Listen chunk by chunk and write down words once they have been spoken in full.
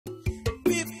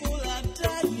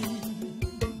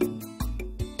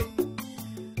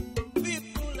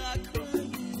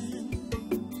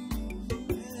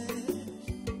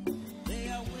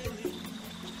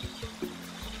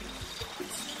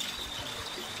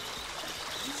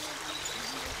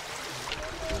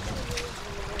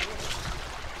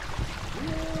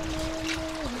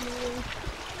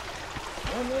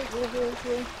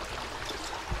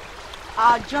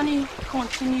Our journey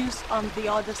continues on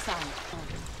the other side.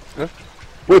 Huh?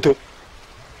 Wait,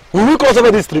 will we cross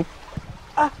over this stream?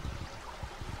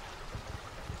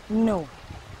 No.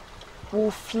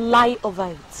 We'll fly over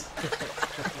it.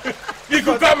 If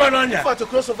you come on here, to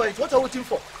cross over it, what are we waiting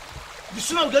for? The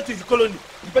sooner we get to the colony,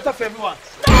 the better for everyone.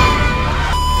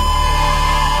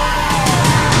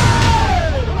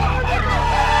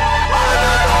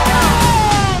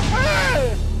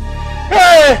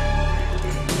 Hey!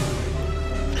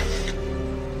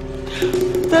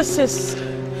 This is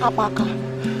Abaka,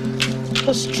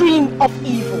 the stream of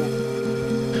evil.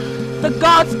 The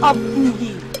gods of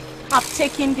Nhi have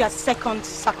taken their second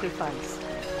sacrifice.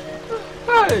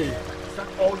 Hey! Is that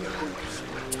all you're going to say?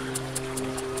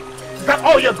 Is that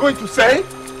all you're going to say?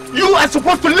 You are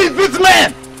supposed to leave these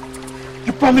men!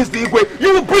 You promised the Igwe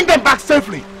you will bring them back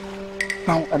safely.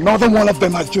 Now another one of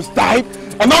them has just died,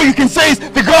 and all you can say is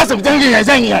the gods of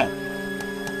Zengya.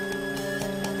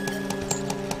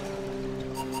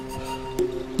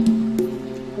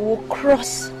 We'll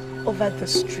cross over the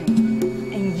stream,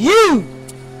 and you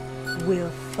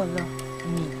will follow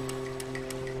me.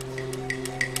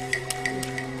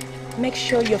 Make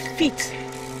sure your feet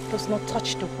does not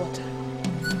touch the water.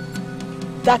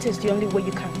 That is the only way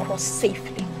you can cross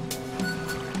safely.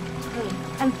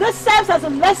 And this serves as a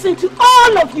lesson to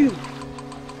all of you.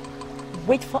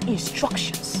 Wait for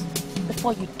instructions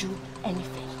before you do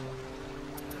anything.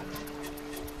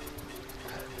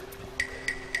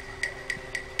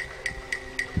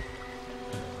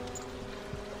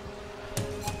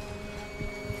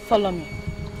 Follow me.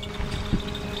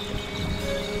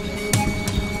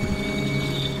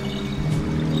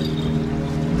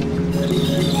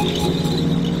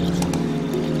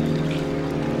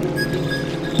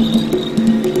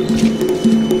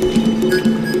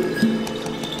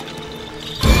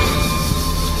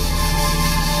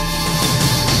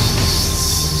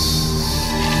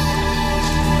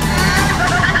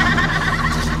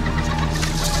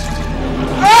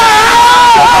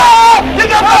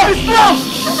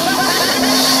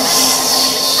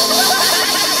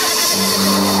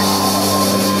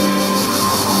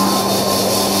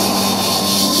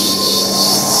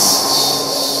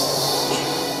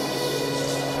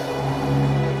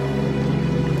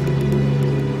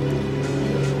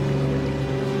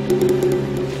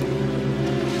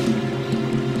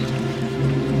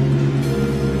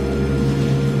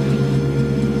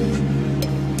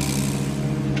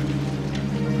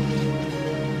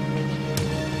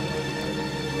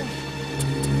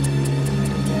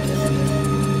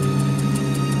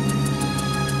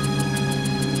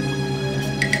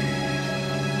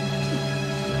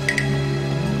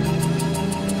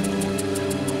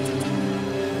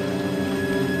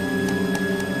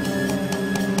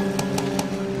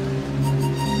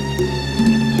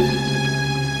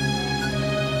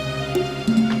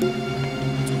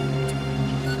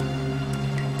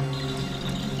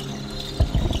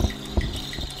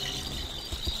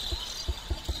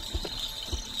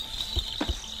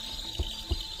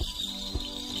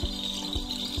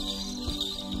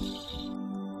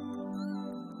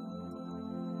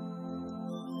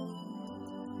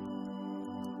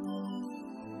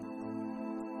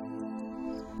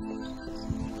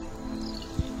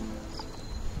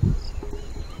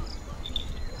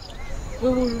 We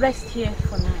will rest here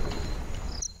for now.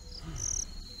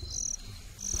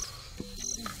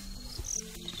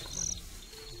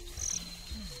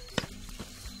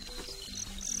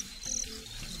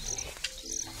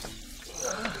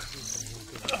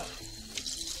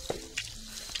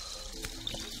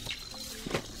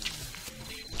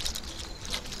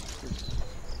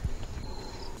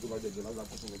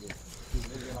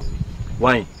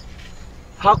 Wine,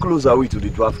 how close are we to the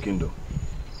Dwarf Kingdom?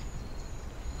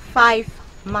 5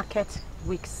 market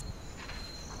weeks.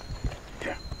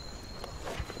 Yeah.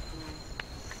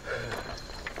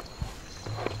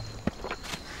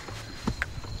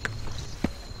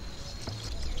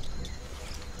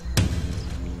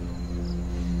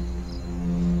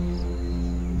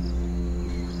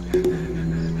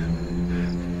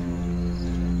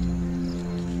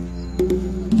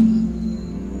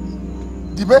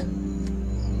 Dibe,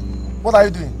 what are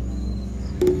you doing?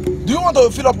 Do you want to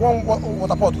fill up one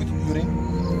water pot with urine?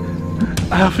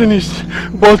 I have finished,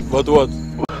 but what?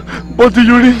 But the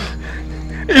urine,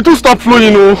 it will stop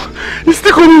flowing, it's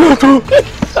still coming out,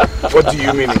 What do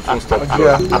you mean it won't stop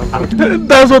flowing?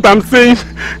 That's what I'm saying.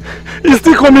 It's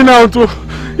still coming out,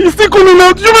 It's still coming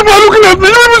out. You people are looking at me.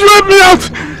 You people should help me out.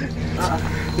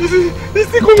 It's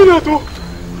still coming out,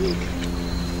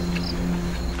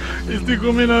 It's still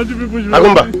coming out. You people should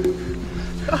help me.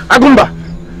 Agumba!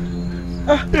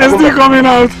 It's still coming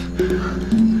out.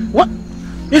 What?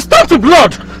 It's turned to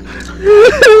blood.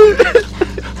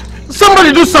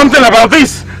 Somebody do something about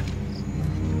this.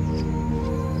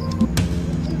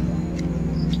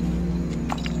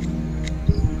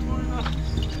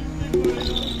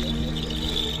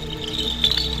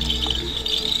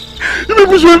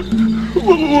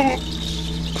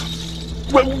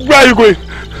 Where are you going?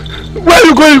 Where are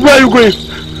you going? Where are you going?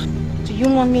 Do you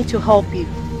want me to help you?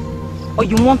 Or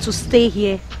you want to stay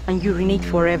here and urinate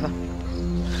forever?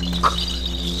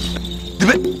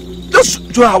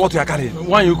 Just show her what you are carrying.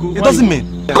 It doesn't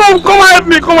mean. Come help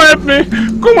me, come help me.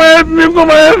 Come help me, come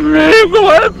help me, come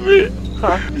help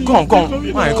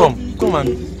me. Come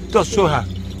and just show her.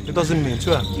 It doesn't mean.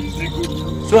 Show her.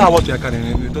 Show her what you are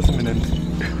carrying. It doesn't mean anything.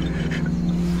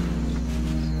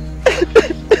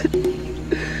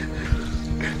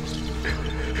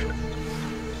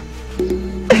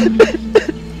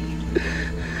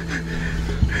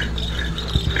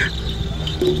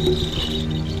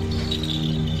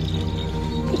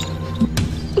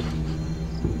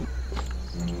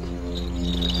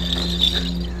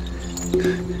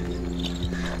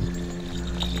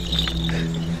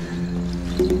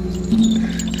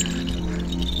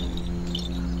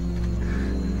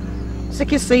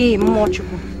 Say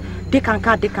Mochuku,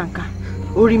 Dekanka,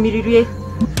 Urimiri,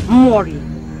 Mori.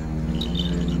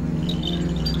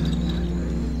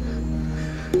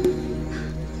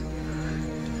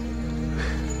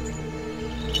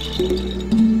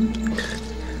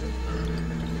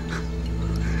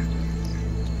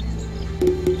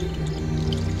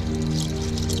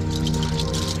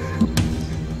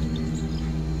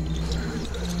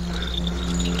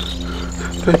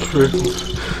 Thank you very much.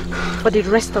 For the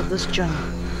rest of this journey,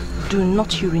 do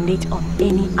not urinate on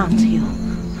any anthill.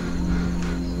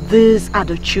 These are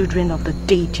the children of the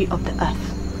deity of the earth.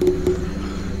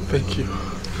 Thank you.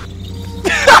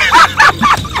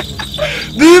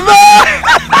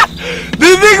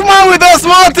 The big man with a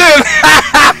small tail.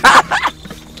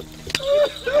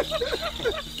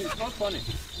 It's not funny.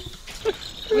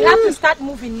 We have to start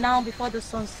moving now before the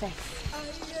sun sets.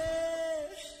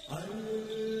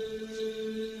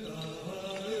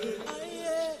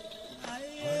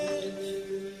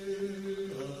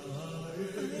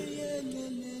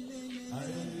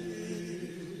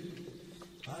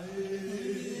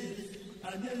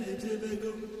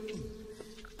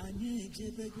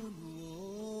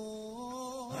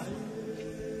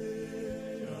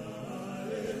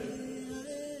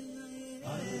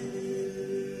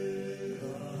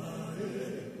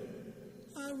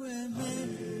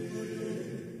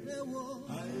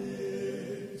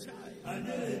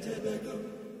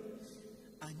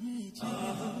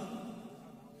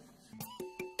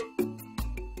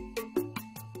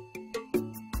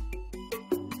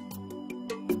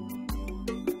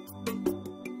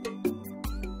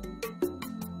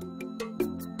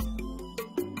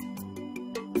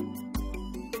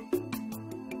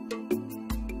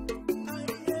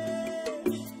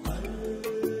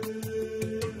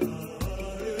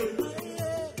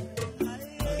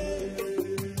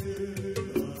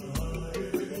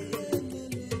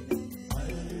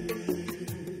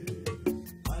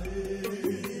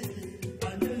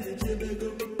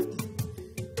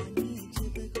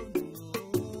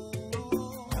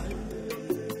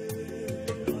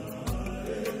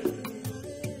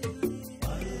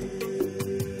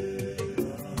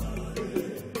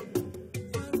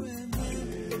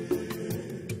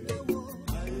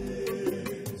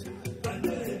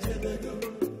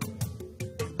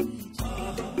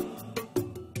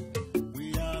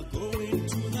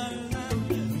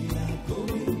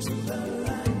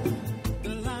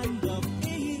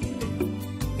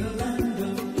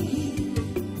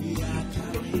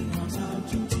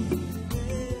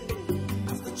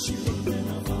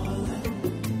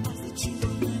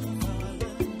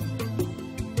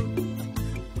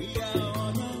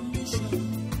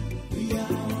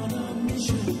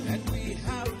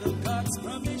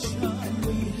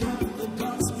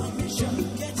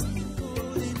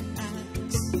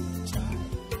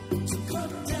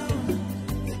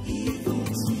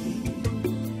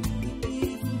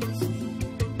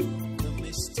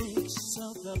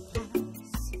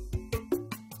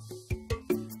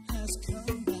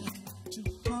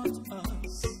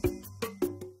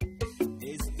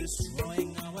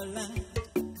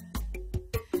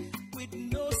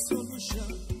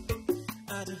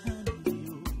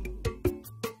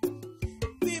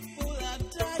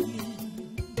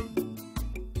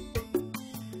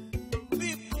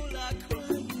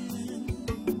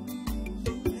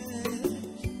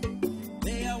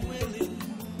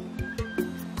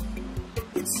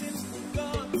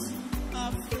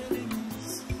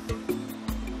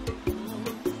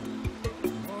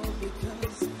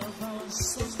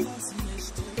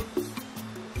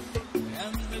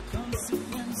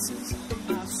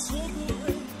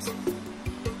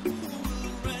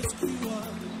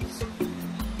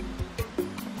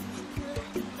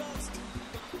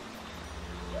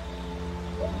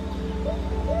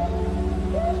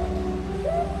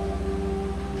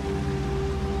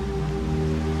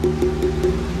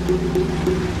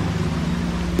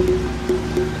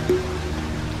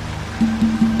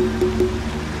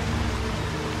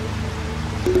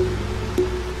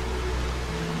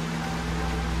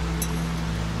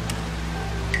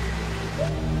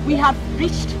 We have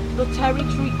reached the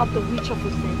territory of the witch of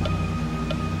Ozemba.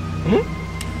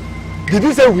 Did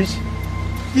you say witch?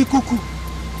 Ikuku,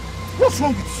 what's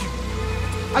wrong with you?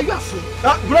 Are you afraid?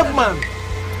 Brave man.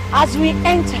 As we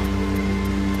enter,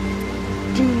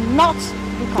 do not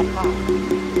look at her.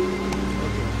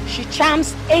 She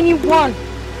charms anyone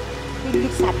who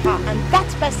looks at her, and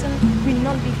that person will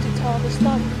not live to tell the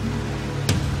story.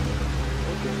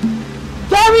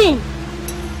 Therein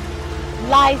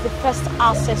lies the first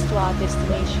access to our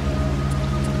destination.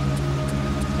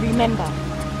 Remember,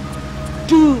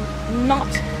 do not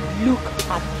look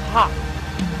at her.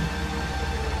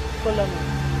 Follow me.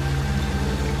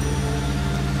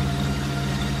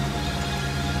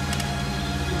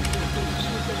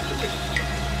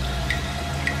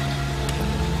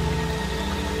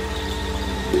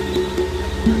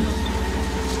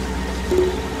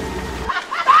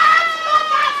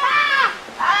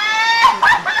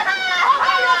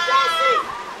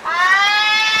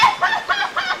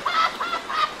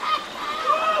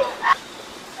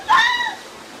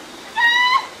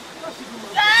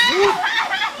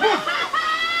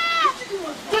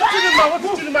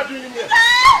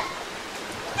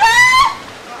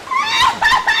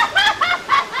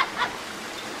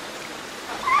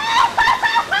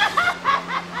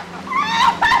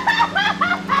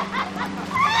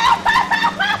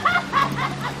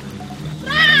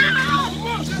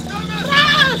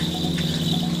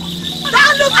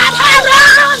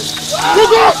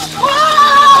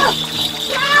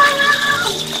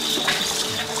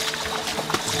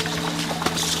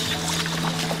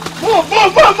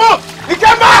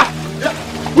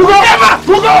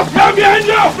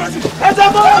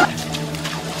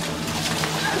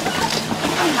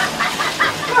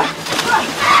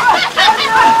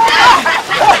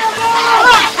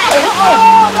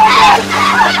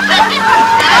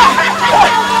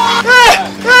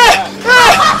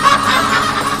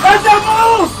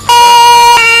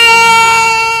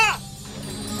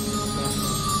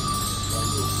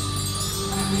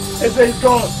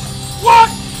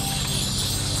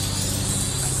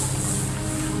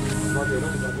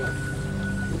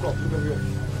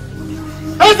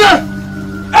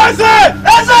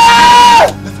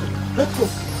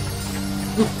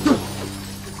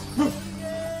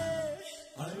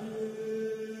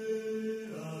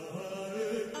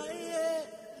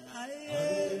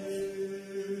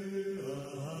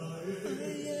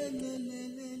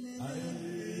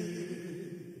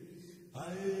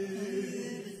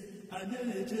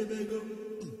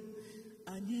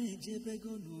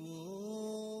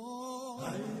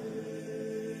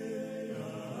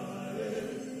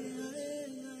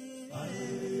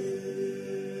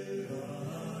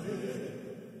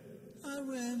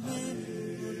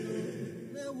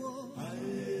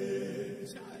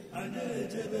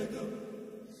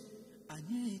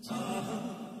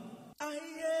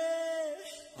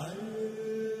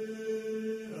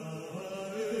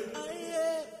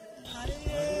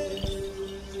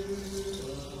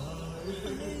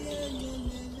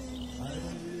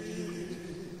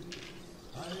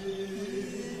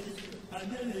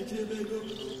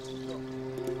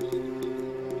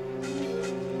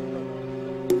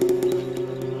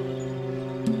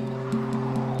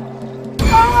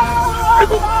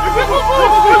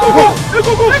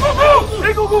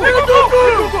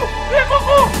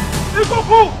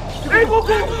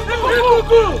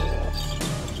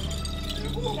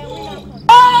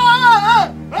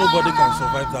 Nobody can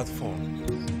survive that fall.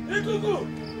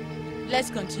 Let's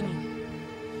continue.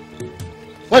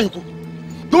 Why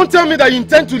Ikuku? Don't tell me that you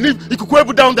intend to leave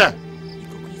Ikuku down there.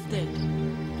 Ikuku is dead.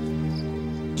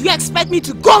 Do you expect me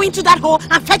to go into that hole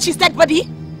and fetch his dead body?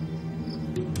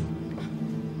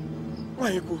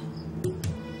 Why Ikuku?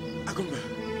 Agumba,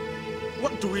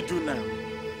 what do we do now?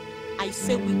 I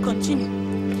say we continue.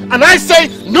 And I say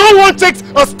no one takes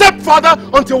a step further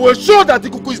until we're sure that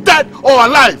Ikuku is dead or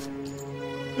alive.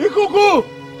 Ikuku!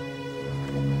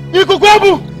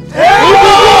 Ikuku!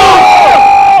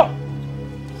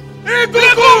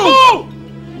 Ikuku!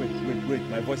 Wait,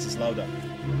 my voice is louder.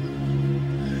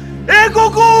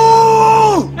 Ikuku!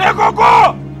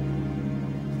 Ikuku!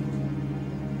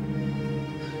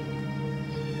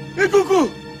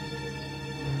 Ikuku!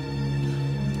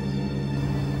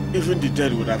 Even the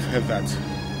dead would have heard that.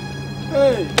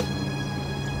 Hey!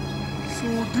 So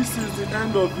this is the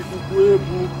end of Ikuku.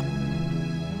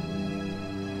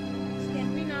 Can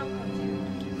we now continue?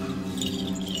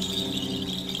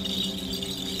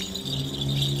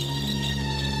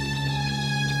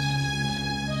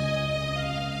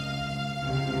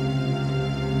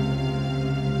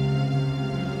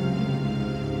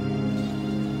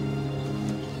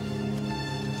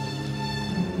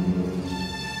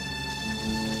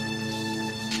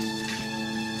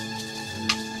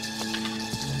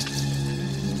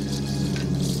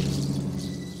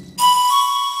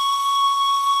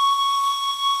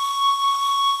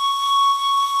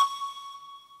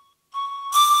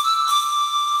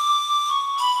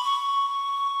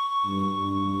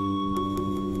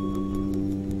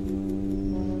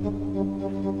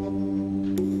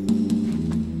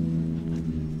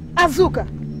 Azuka!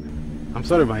 I'm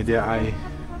sorry, my dear. I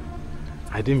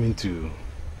didn't mean to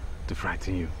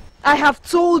frighten you. I have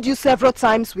told you several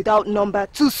times without number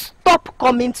to stop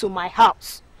coming to my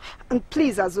house. And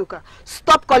please, Azuka,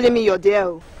 stop calling me your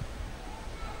dear.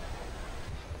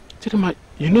 Chidima,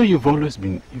 you know you've always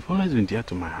been dear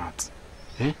to my heart.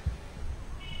 Eh?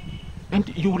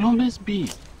 And you will always be.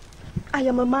 I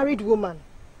am a married woman.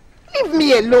 Leave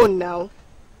me alone now.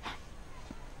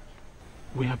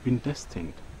 We have been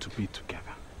destined to be together.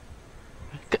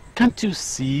 Can't you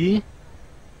see?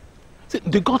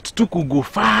 The gods took Ugo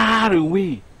far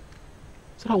away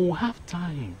so that we'll have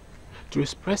time to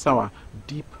express our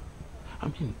deep,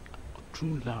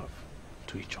 true love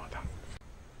to each other.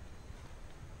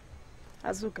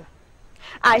 Azuka,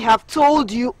 I have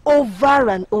told you over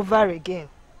and over again,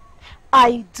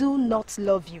 I do not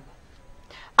love you.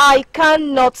 I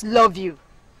cannot love you.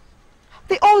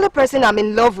 The only person I'm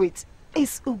in love with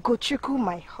is Ugochukwu,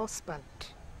 my husband.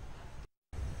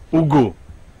 Ugo?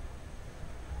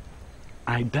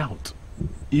 I doubt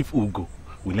if Ugo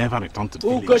will ever return to the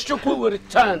village. Ugochukwu will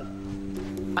return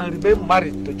and remain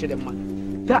married to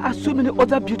Chidima. There are so many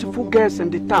other beautiful girls in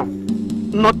the town,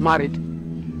 not married.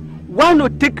 Why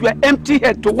not take your empty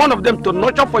head to one of them to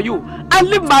nurture for you and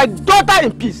leave my daughter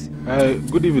in peace?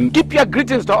 Good evening. Keep your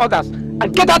greetings to others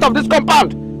and get out of this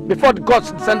compound before the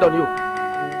gods descend on you.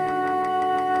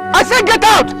 I said get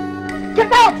out!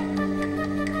 Get out!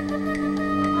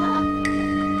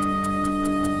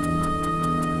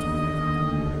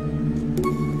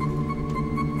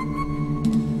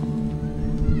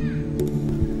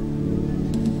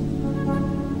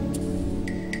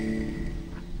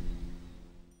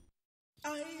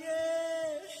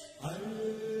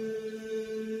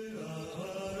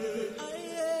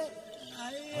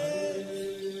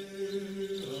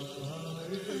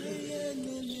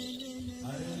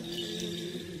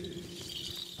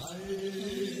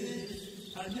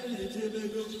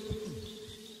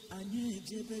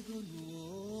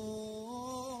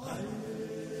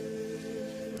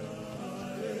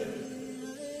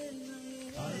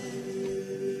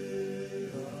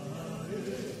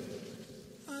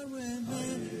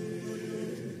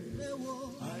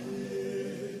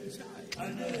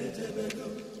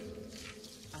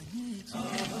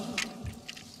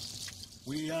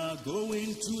 We are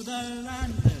going to the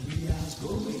land. We are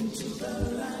going to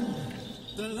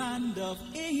the land of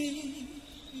Eve.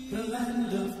 The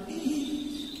land of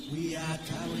Eve. We are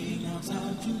carrying out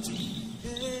our duty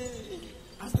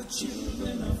as the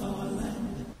children of our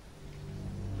land.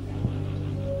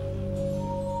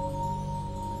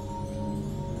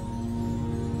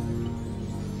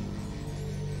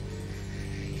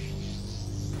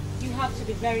 You have to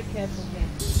be very careful here.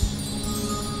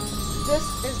 This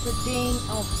is the den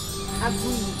of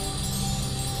agreement.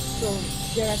 So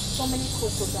there are so many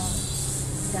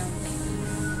crocodiles down there.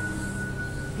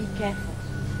 Be careful.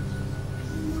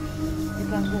 You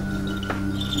can go.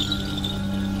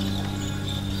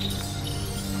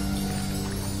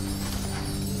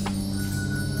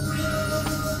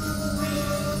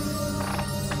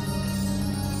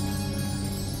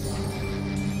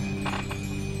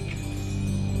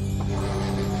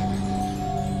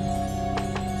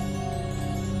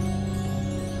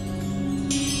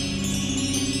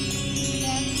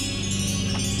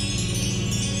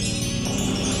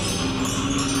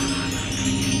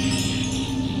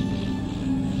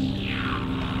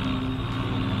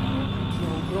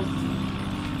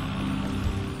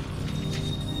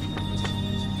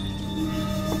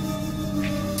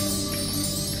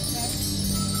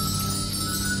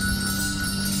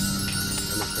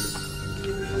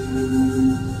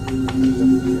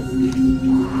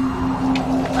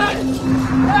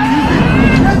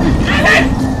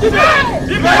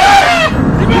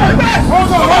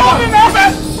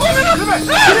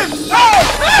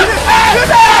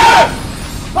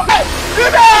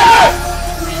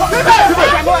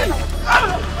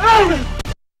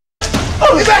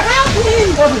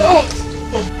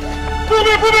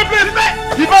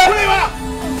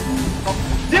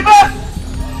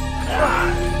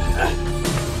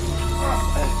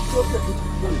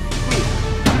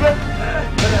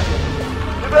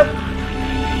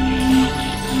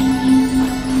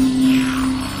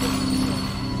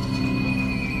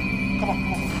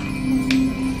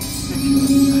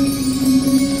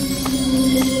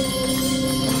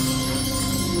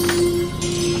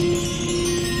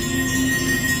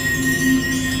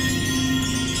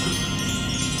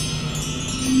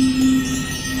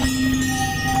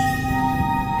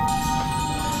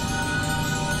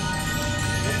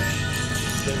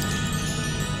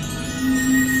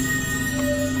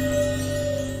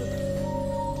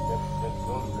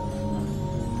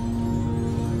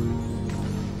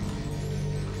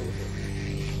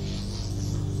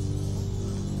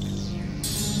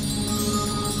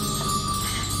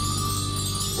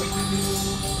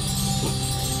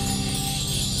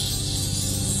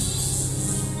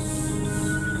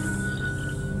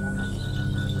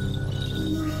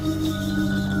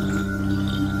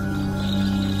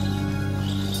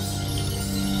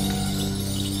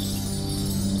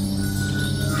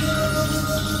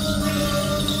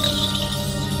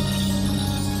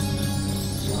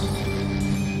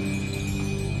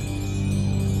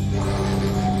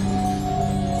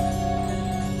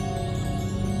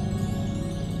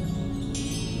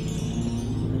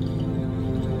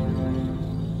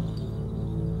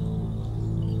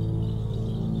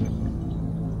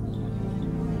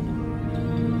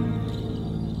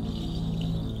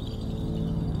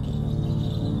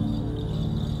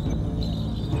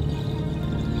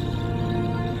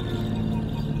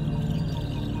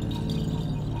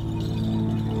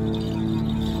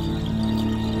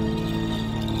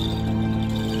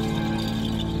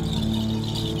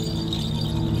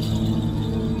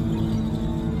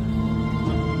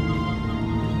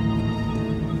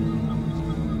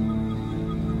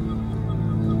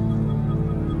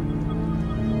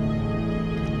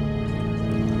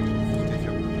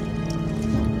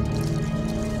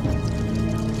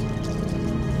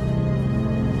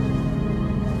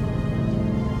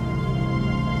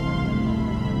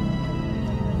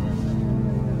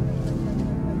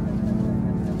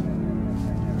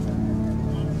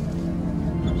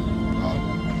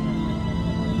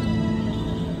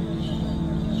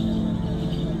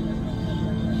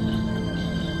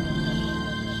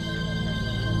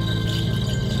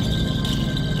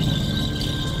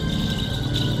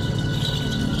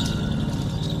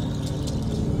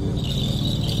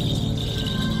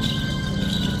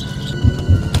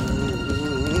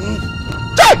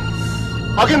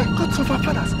 Again, gods of our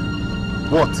fathers.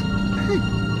 What? Hey,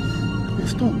 a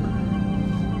stone.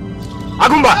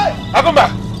 Agumba! Hey. Agumba!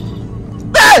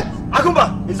 Hey!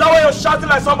 Agumba! Is that why you're shouting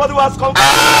like somebody who has come?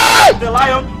 Hey! The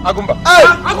lion? Agumba! Hey!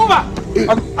 Agumba!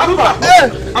 Agumba! Hey!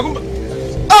 Agumba!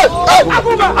 Hey!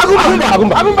 Agumba! Agumba!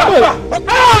 Agumba! Agumba!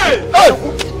 Hey! Hey!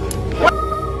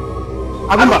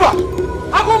 Agumba!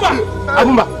 Agumba!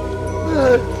 Agumba!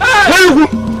 Hey!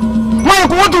 Mark,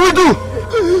 what do we do?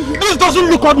 This doesn't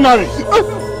look ordinary.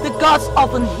 The gods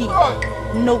often hear.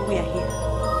 Know we are here.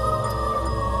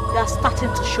 They are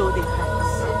starting to show their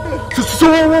hands. So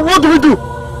what do we do?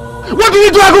 What do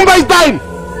we do? Agumba is dying.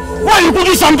 Why you could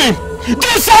do something? Do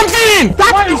something!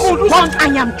 That is what I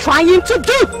am trying to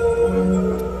do.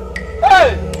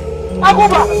 Hey!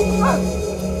 Agumba!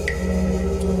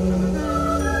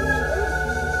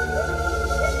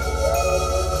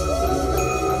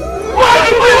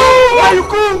 Why you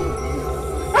come?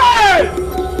 Hey!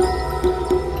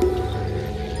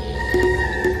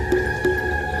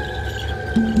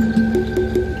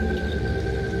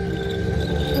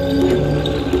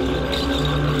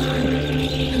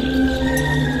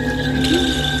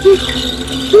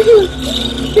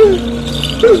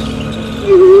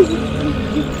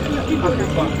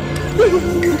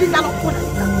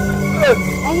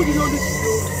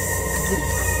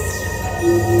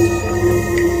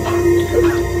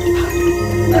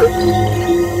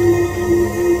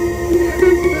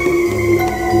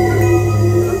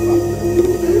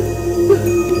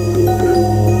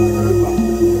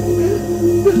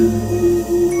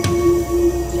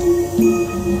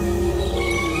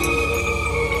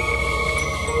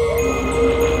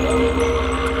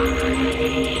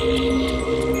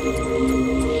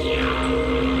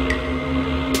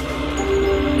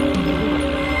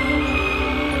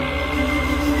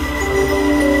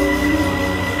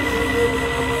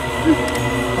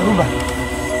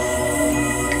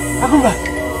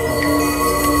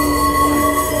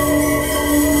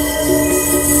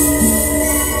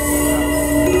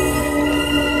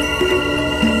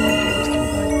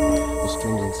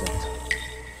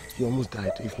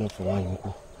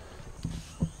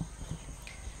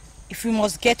 If we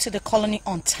must get to the colony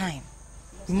on time,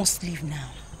 we must leave now.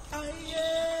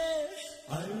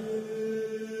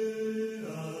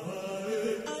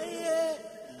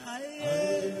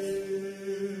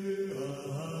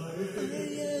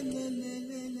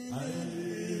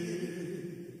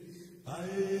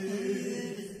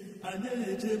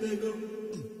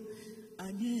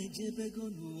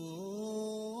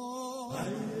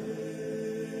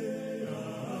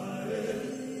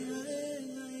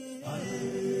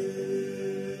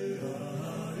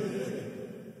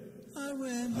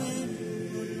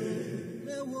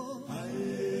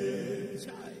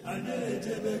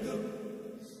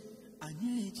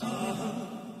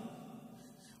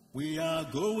 We are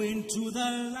going to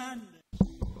the land.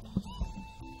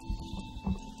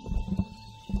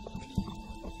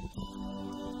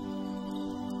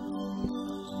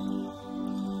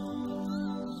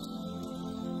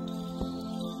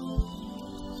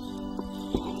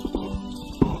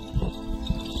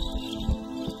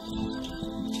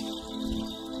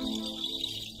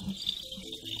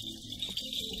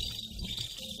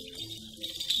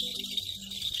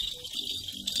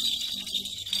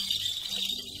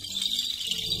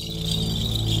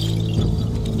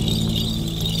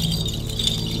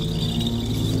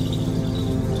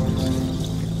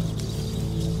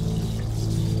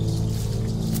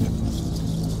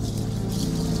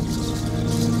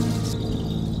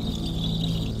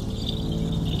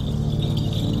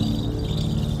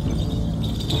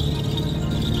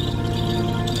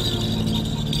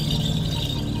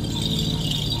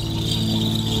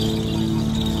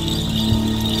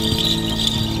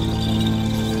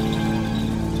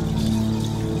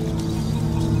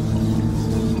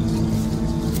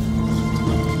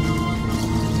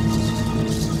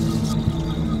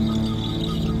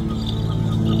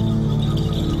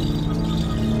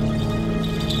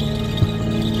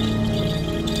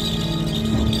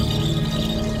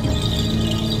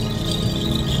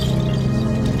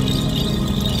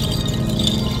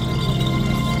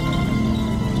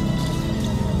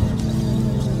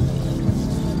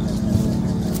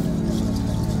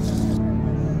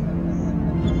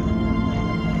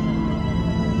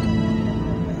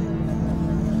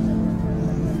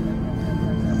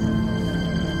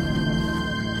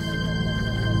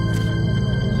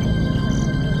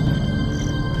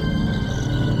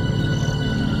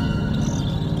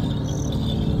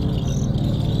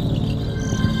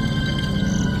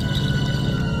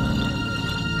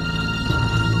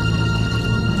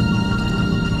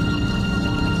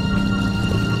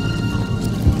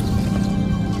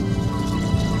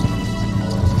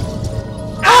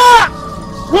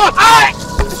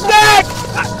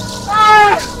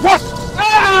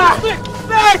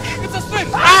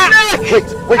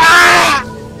 Wait.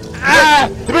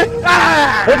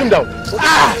 Hold him down.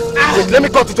 Wait, let me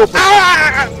cut it open.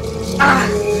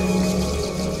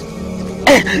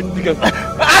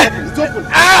 It's open.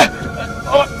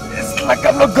 Oh, it's like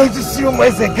I'm not going to see you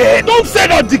once again. Don't say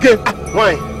that, Dike.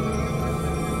 Why?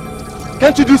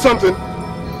 Can't you do something?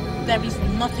 There is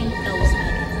nothing else I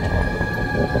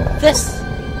can do. This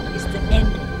is the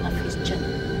end of his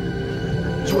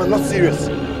journey. You are not serious.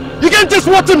 You can't just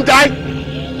watch him die.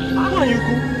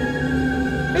 Nwanyuku,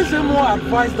 is there more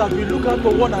advice that we look out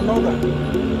for one another?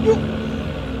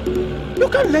 You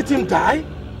can't let him die.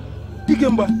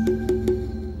 Dikemba.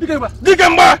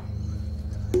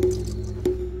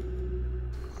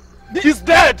 He's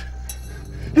dead.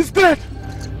 He's dead.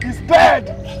 He's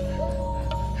dead.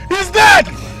 He's dead.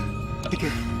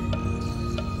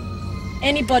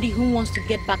 Anybody who wants to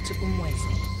get back to Umweze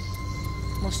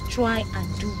must try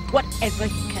and do whatever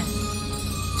he can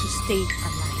to stay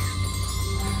alive.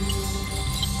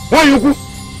 Nwanyuku,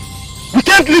 we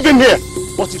can't leave him here.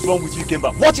 What is wrong with you,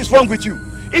 Kemba? What is wrong with you?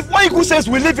 If Nwanyuku says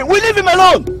we leave him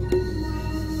alone.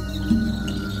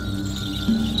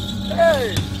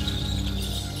 Hey!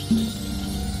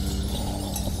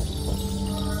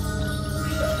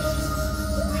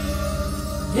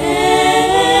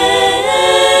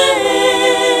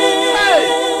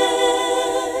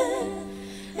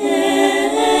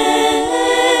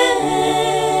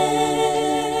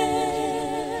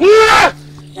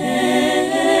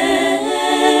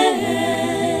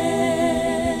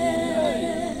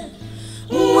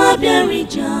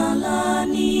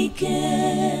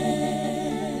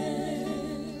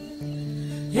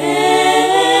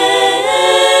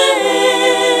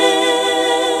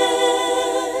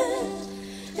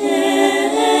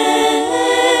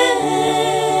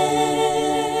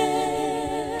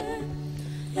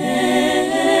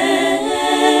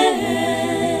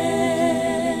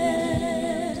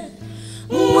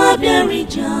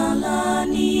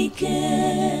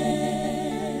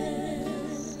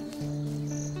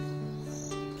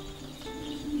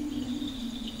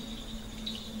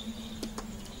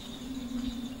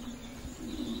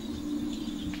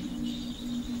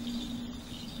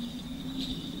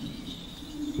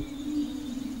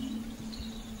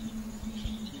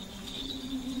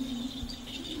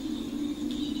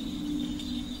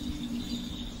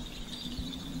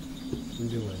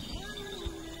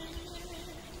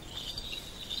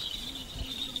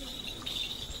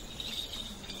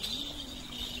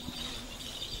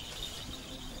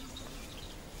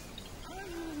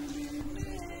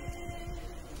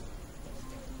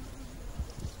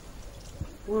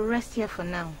 We'll rest here for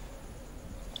now.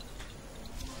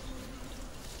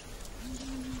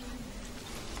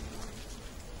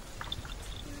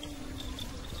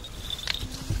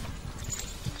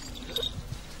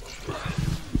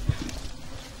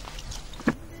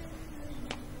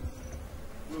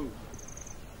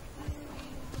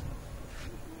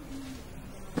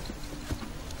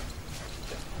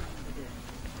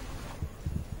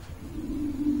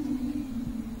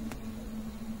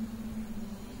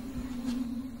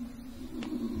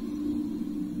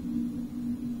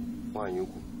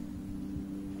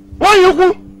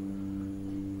 Nwanyuku!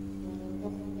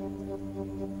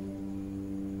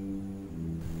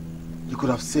 You could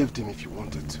have saved him if you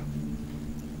wanted to.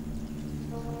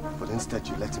 But instead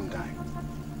you let him die.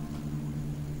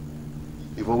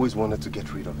 You've always wanted to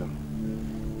get rid of him.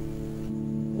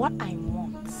 What I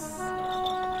want,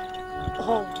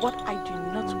 or what I do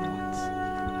not want,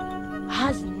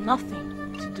 has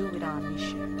nothing to do with our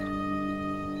mission.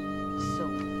 So,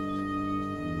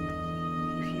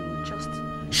 if you will just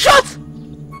shut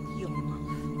your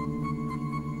mouth,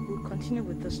 we'll continue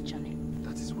with this journey.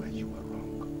 That is where you are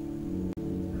wrong.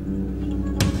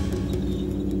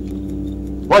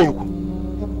 Nwanyuku,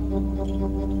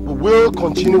 we will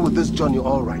continue with this journey,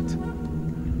 all right.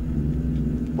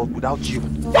 But without you.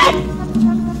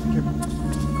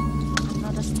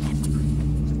 Another step.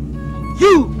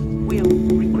 You will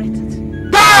regret it.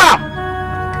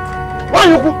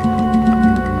 Nwanyuku!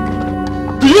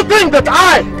 Do you think that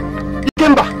I,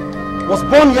 Ikemba, was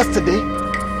born yesterday?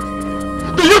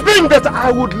 Do you think that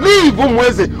I would leave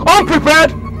Umweze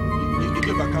unprepared?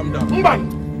 Ikemba, calm down.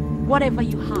 Whatever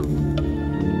you have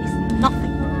is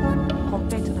nothing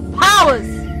compared to the powers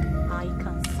I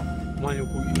can summon.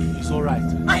 Nwanyuku, it's alright.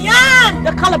 I am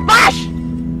the calabash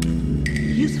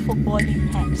used for boiling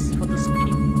herbs for the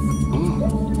spirits.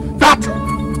 That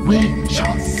we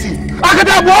shall see.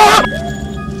 Akadabwa!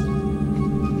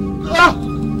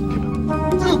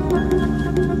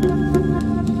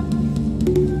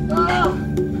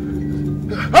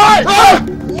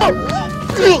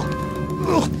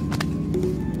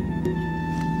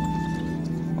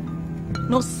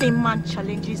 same man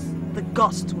challenges the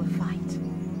gods to a fight.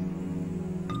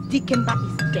 Dikemba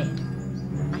is dead,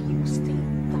 and he will stay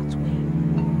that way.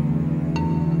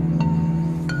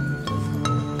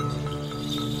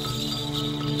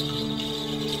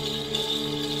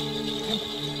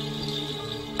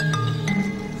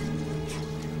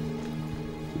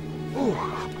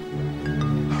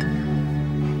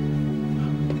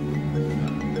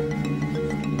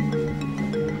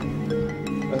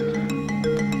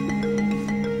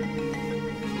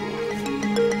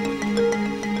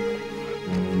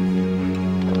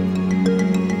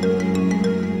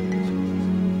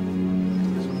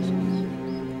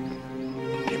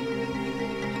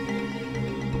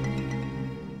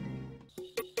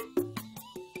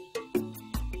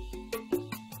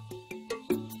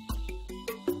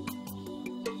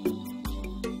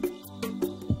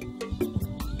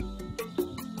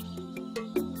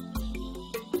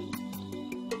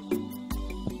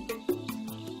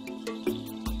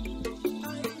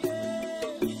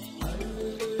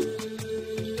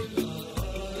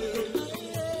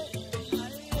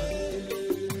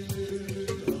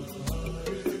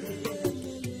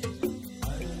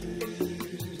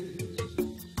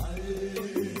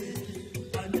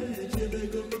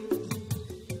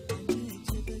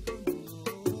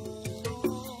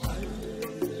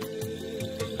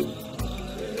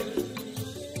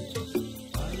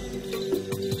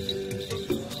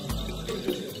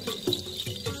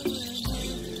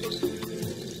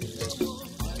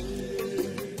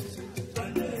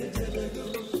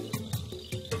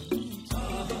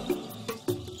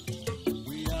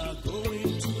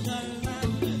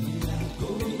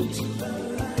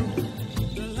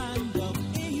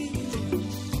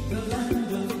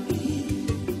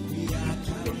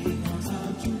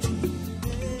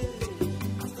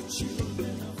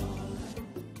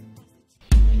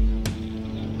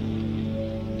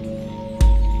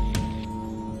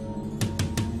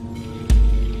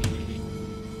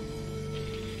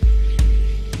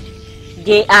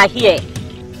 They are here.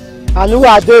 And who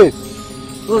are they?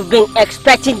 We've been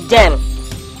expecting them.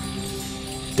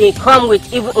 They come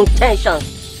with evil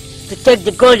intentions to take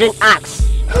the golden axe.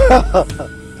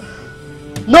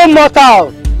 No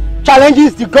mortal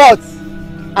challenges the gods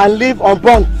and live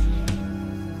unburnt.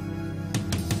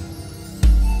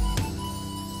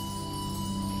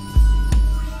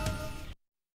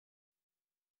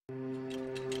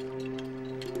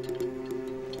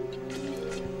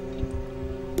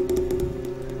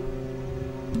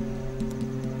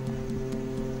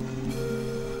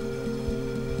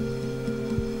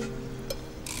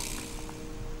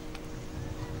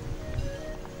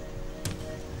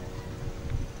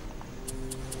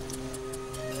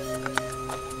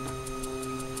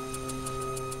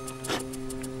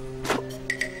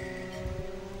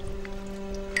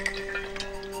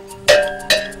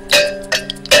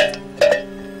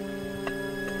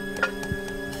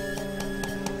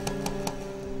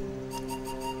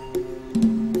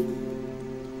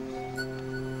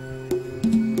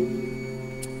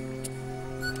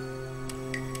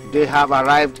 They have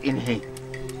arrived in here,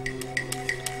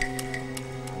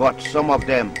 but some of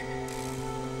them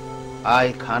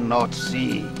I cannot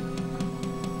see.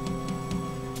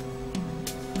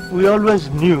 We always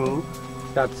knew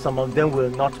that some of them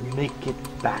will not make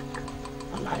it back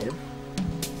alive.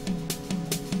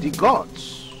 The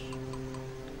gods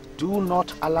do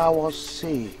not allow us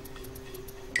see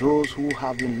those who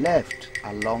have been left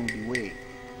along the way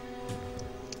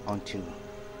until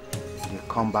they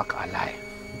come back alive.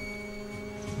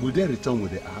 Will they return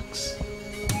with the axe?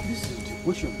 This is the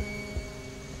question.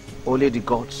 Only the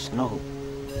gods know.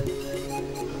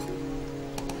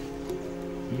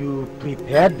 You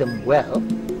prepared them well.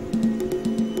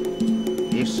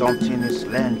 If something is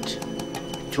learned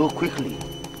too quickly,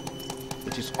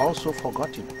 it is also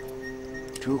forgotten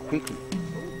too quickly.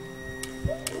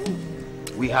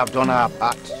 We have done our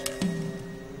part.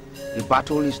 The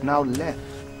battle is now left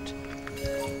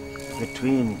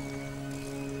between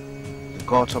the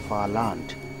gods of our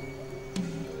land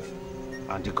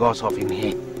and the gods of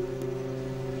Inhe.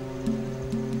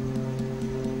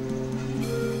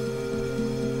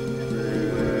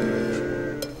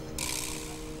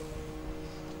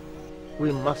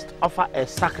 We must offer a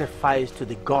sacrifice to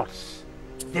the gods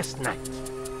this night.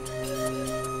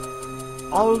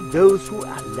 All those who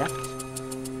are left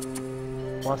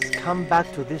must come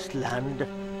back to this land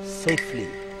safely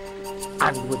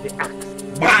and with the axe.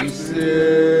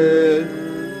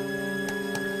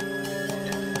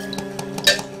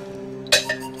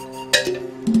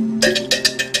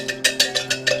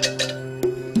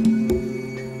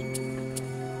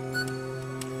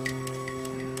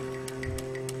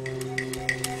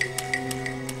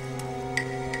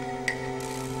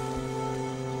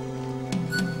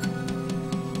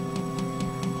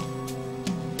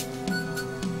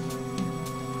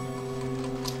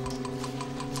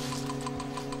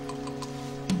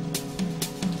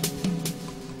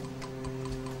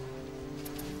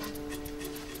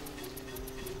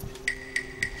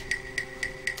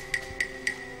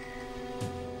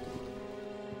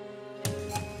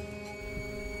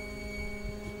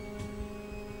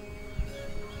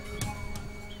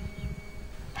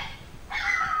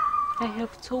 I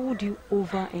have told you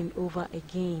over and over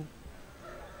again.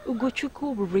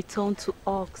 Ugochukwu will return to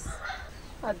Ox.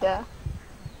 Ada,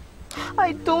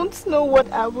 I don't know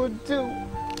what I would do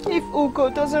if Ugo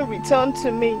doesn't return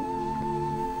to me.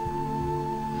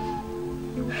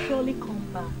 He will surely come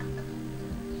back.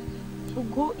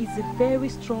 Ugo is a very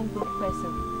strong-willed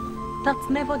person that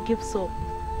never gives up.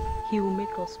 He will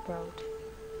make us proud.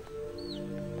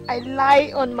 I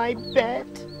lie on my bed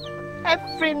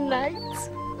every night,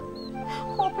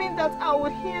 hoping that I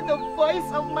would hear the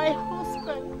voice of my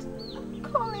husband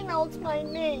calling out my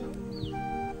name.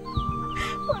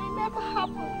 But it never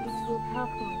happens. It will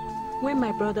happen. When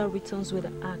my brother returns with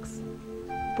the axe,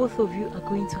 both of you are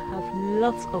going to have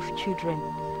lots of children,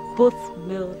 both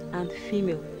male and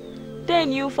female.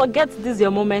 Then you forget this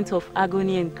your moment of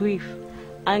agony and grief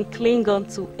and cling on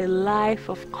to a life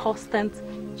of constant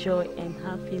joy and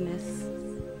happiness.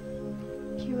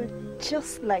 You are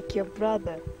just like your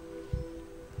brother.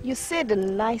 You say the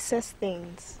nicest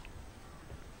things.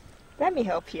 Let me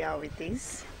help you out with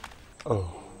this.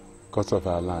 Oh, God of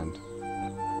our land,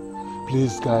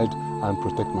 please guide and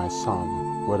protect my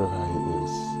son wherever he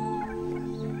is.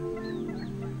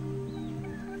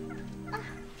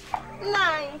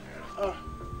 9.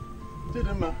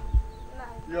 Chidima,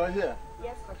 you're here?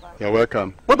 Yes, Papa. You're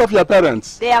welcome. What of your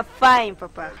parents? They are fine,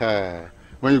 Papa.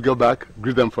 When you go back,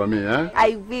 greet them for me, eh?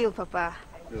 I will, Papa.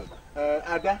 Good.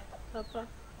 Ada? Papa.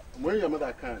 When your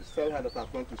mother comes, tell her that I'm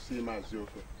going to see my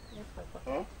Ziofu. Yes, Papa.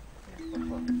 Huh? Yes,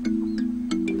 Papa.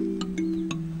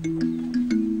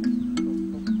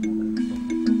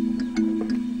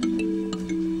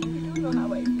 You don't know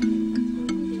how I feel.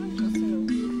 You just know.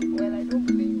 Well, I don't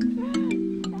believe you.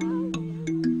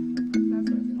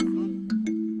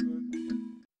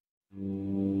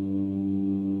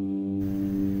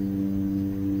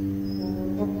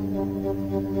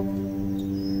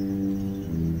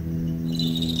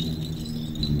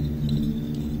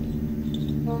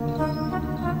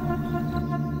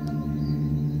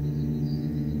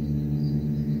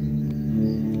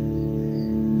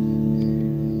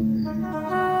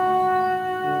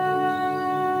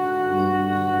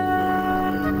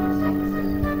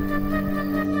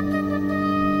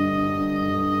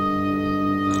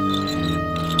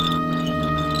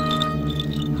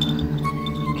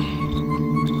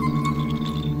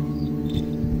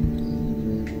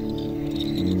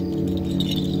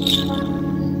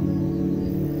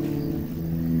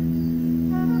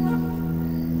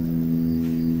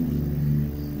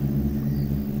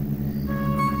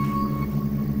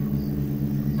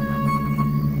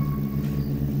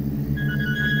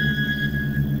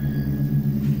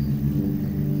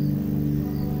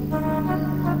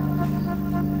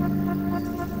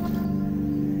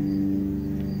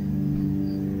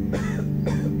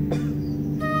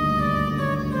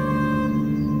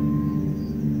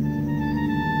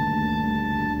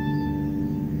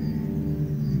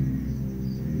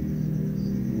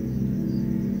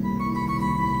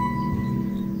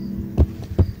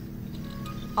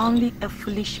 Only a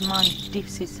foolish man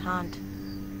dips his hand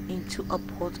into a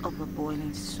pot of a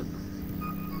boiling soup.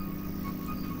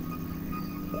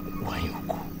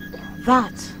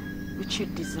 That which you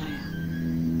desire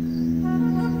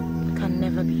can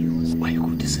never be yours.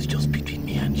 Wayuku, this is just between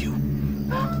me and you.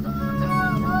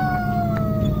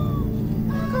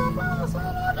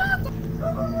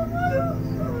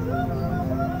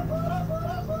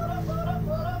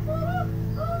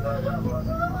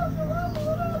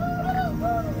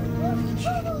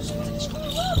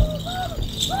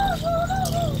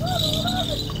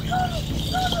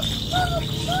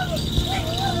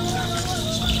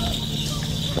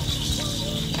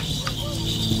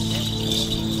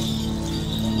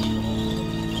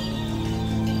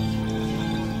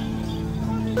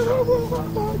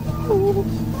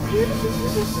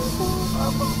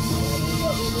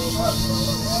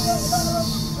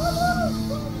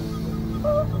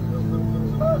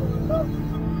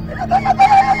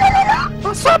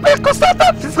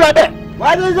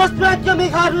 Why do you just try to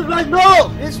make her look like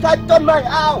no? It's right on my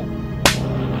house.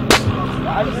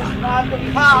 Why do you not the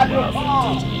car you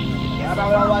call? Yeah,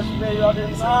 I was paying on the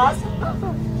last.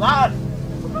 What?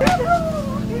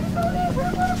 These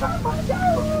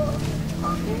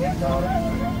are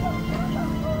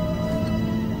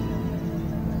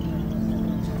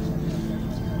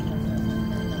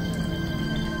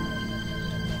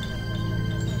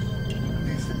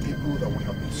the people that we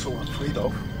have been so afraid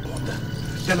of.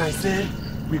 Then I say,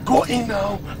 we go in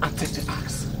now and take the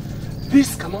axe.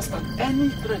 This cannot stand any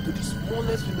threat to the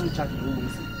smallest female child in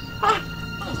Owensi.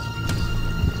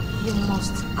 You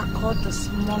must accord the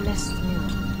smallest male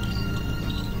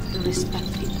the respect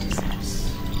it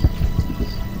deserves.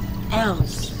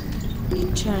 else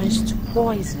it turns to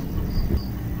poison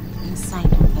inside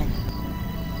your belly.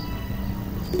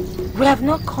 We have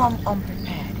not come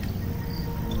unprepared.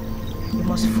 We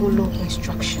must follow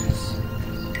instructions.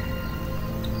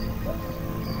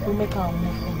 We'll make our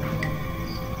move on.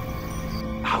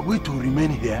 Are we to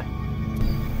remain here?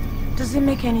 Does it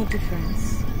make any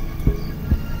difference?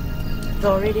 They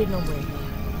already know we're here.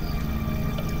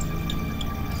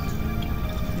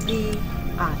 Be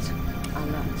at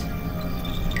alert.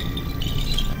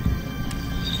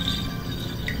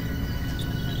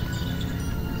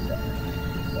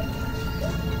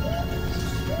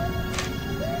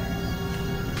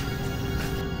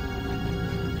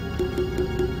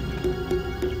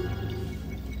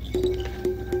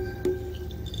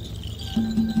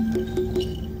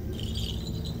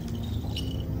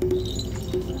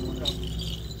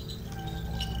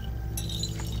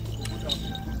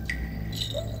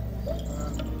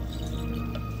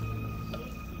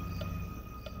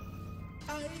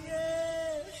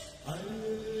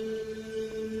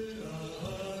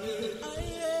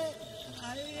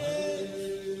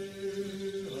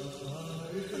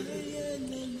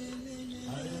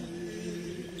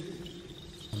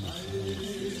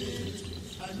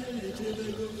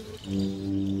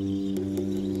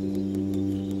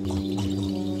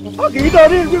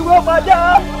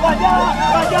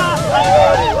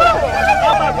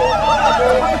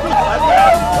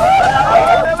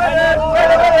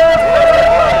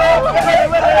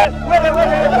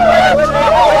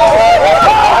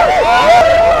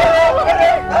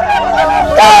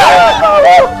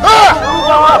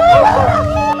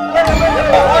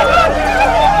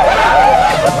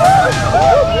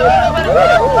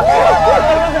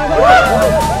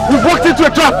 We've walked into a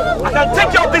trap! I can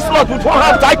take care of this lot with one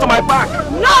hand tied to my back!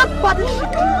 Nobody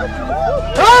should do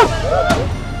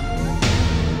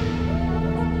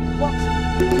What?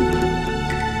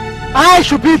 I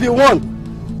should be the one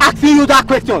asking you that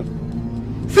question.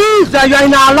 Since that you are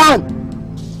in our land.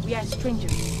 We are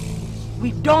strangers.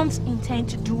 We don't intend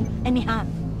to do any harm.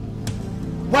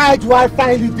 Why do I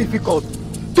find it difficult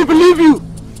to believe you?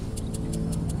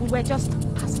 We were just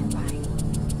passing by.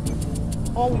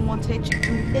 All we wanted to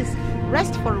do is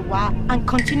rest for a while and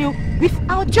continue with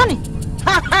our journey.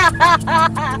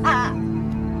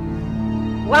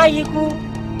 Wanyiku,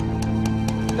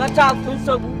 daughter of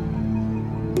Nsobu.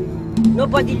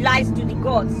 Nobody lies to the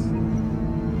gods.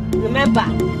 Remember,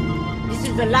 this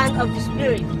is the land of the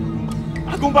spirit.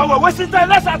 Agumba, we're wasting time.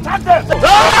 Let's attack them!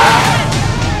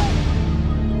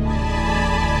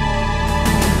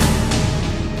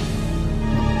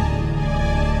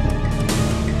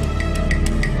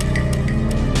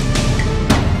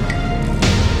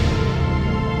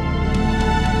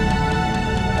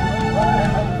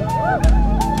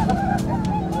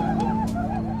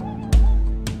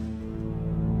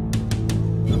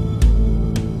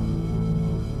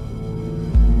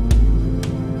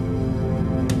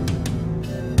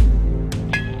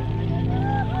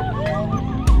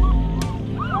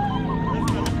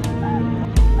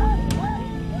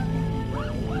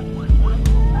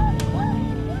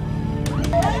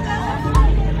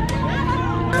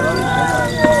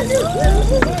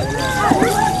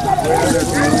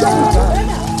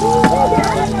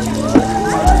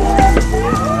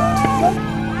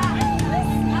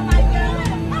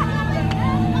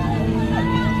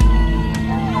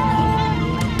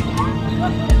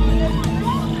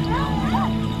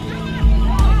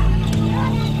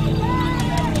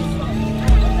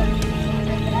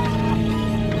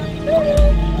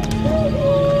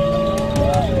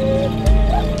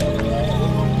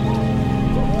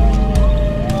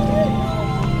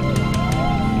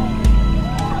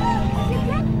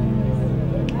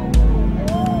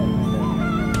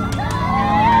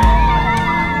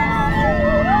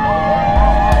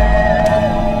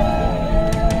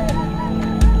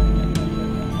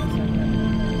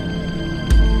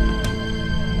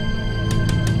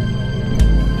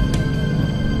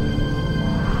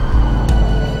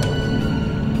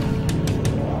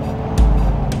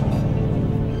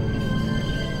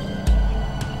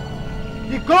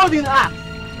 Golden axe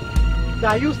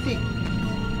that you see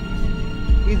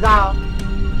is our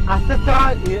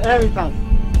ancestral inheritance.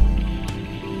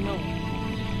 No.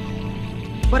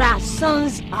 But our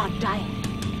sons are dying.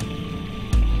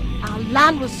 Our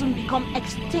land will soon become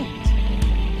extinct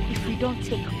if we don't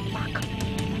take back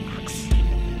the axe.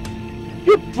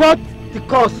 You brought the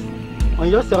curse on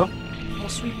yourself.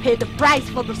 Must we pay the price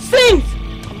for the sins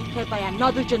committed by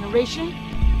another generation?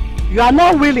 You are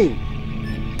not willing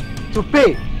to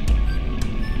pay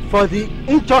for the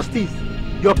injustice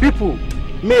your people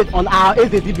made on our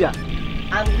Nzeribe.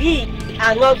 And we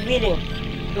are not willing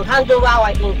to hand over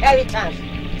our inheritance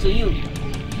to you.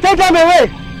 Take them away!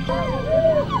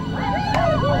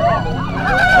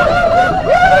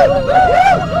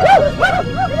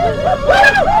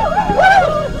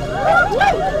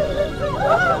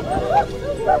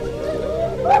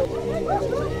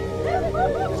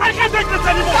 I can't take this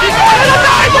anymore!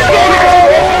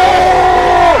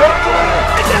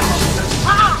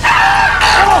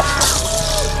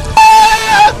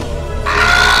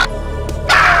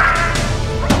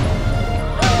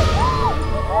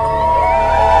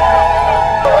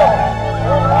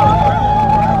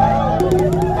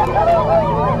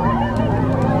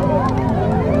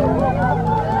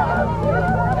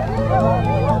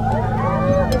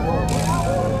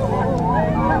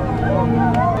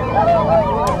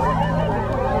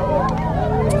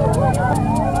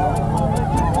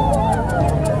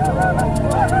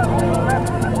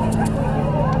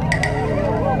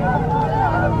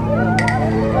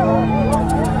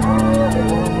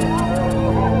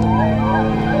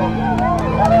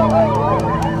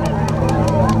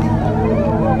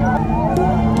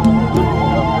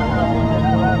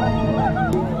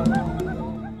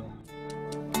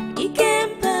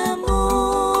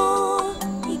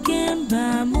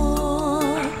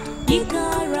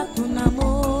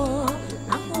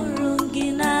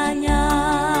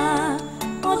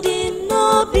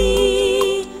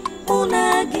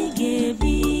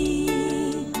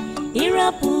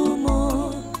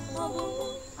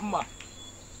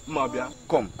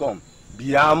 Come.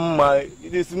 Biama,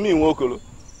 it is me, Nwokoye.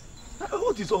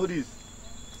 What is all this?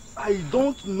 I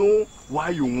don't know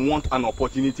why you want an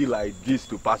opportunity like this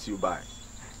to pass you by.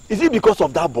 Is it because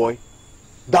of that boy?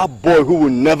 That boy who will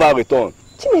never return?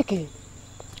 Chineke,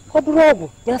 Oburogu,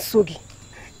 Yasogi.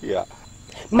 Yeah.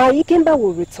 My Ikemba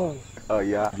will return. Oh,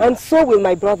 yeah. And so will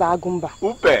my brother Agumba.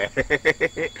 Upe.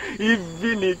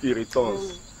 Even if he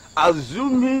returns,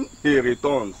 assuming he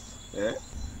returns,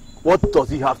 what does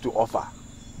he have to offer?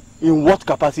 In what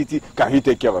capacity can he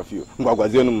take care of you?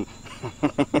 Mazi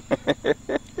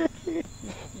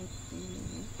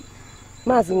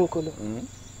Nwokoye,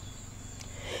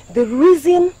 the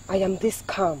reason I am this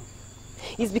calm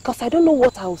is because I don't know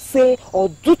what I will say or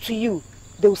do to you.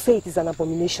 They will say it is an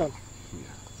abomination.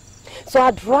 So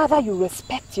I'd rather you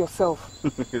respect yourself.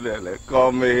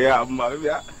 Come here,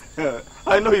 Maria.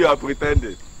 I know you are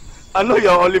pretending. I know you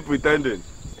are only pretending.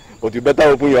 But you better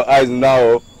open your eyes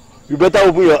now. You better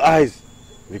open your eyes.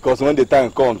 Because when the time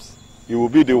comes, you will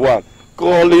be the one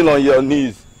crawling on your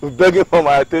knees, begging for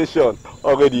my attention.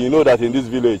 Already you know that in this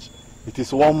village, it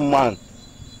is one man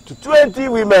to 20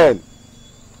 women.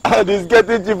 And it's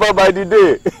getting cheaper by the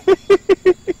day.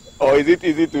 Or is it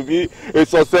easy to be a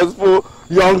successful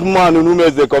young man who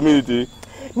knows the community?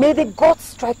 May the gods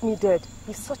strike me dead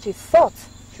if such a thought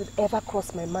should ever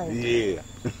cross my mind. Yeah.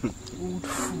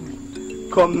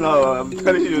 Come now, I'm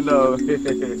telling you now.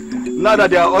 Now that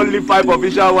there are only 5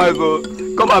 official wives,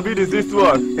 come and be the 6th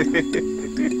one.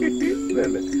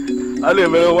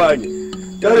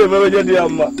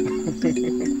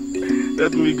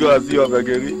 Let me go and see your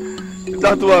Bageri.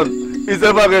 That one is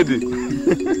ever ready.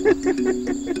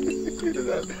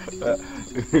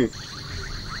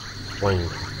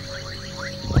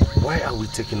 Why are we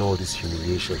taking all this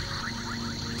humiliation?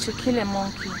 To kill a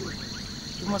monkey,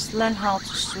 you must learn how to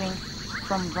swing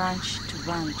from branch to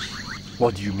branch.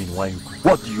 What do you mean, Wangu?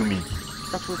 What do you mean?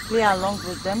 That we'll play along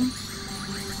with them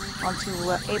until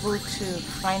we're able to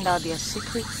find out their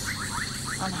secrets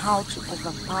and how to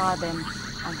overpower them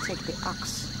and take the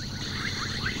axe.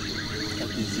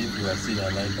 As if we are still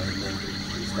alive by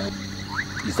then.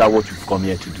 Is that what you've come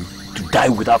here to do? To die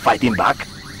without fighting back?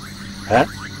 Huh?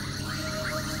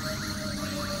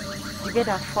 The guy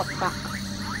that fought back,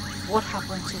 what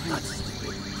happened to him?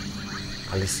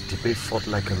 Alice Dibe fought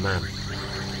like a man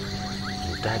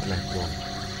and died like one.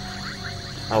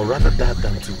 I would rather die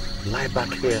than to lie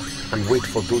back here and wait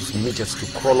for those midgets to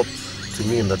crawl up to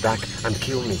me in the dark and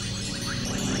kill me.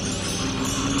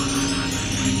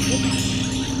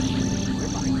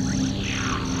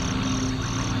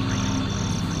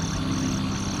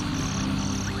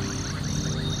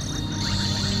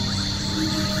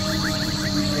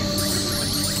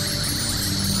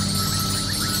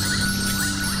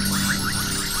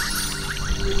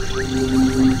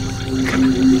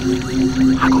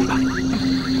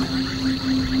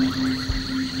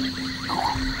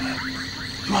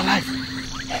 You are alive?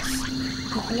 Yes.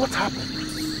 Koko, what happened?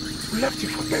 We left you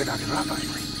for dead at the rabbi.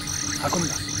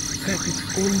 Agumba, help is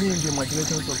only in the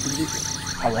imaginations of believing.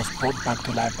 I was brought back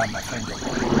to life by my friend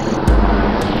Nwokoye.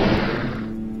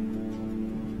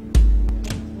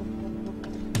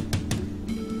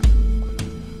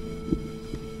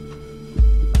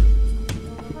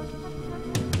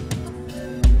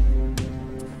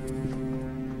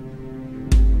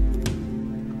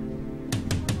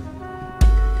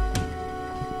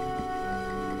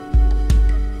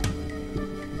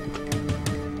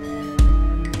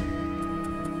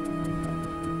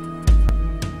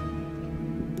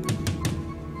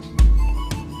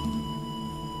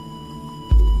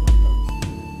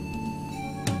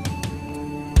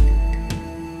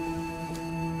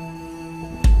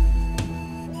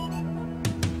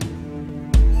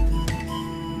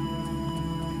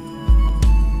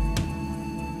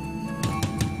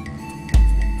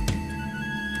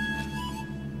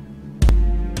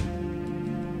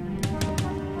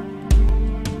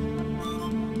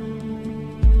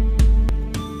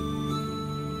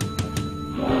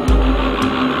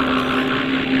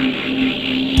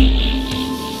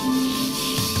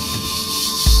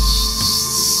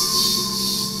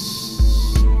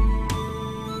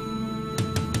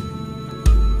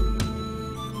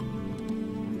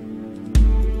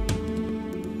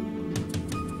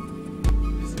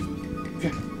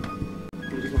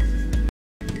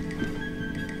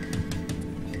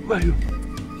 Who are you?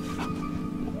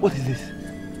 What is this?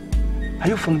 Are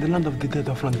you from the land of the dead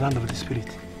or from the land of the spirit?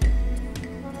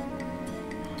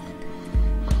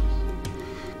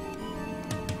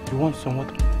 You want some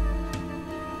water?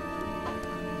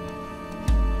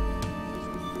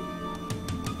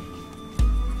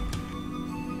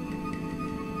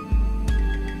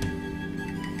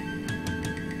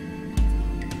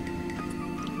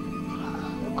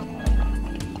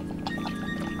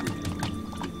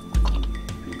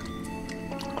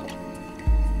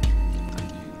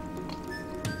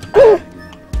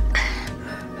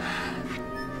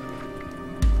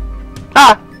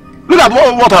 Look at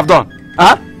what I've done.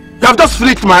 Huh? You have just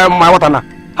flicked my water now.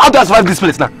 How do I survive this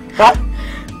place now? Huh?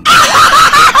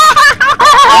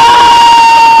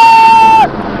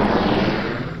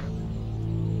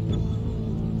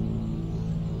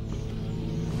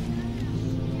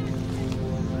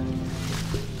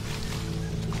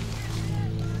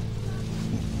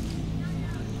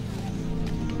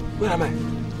 Where am I?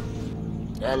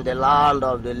 In the land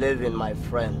of the living, my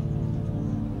friend.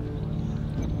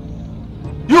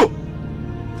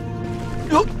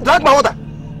 You drank my water.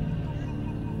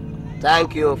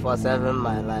 Thank you for saving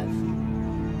my life.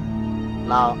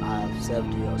 Now I have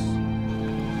saved yours.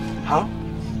 How?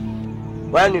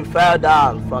 When you fell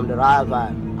down from the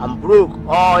ravine and broke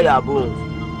all your bones,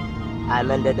 I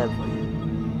mended them for you.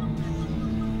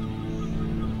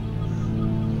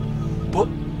 But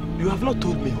you have not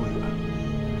told me who you are.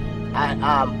 I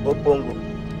am Opongo,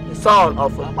 the son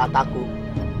of Mpatako.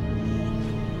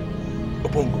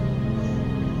 Opongo?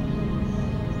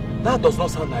 That does not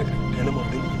sound like the name of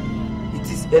David. It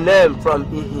is a name from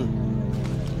Ihi.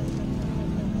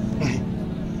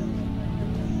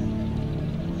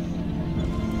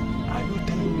 Are you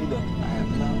telling me that I am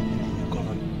now in the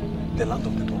colony, the land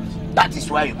of the dwarves? That is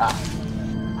where you are.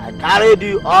 I carried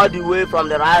you all the way from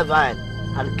the ravine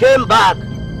and came back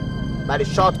by the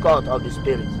shortcut of the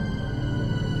spirit.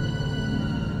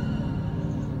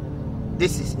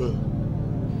 This is me.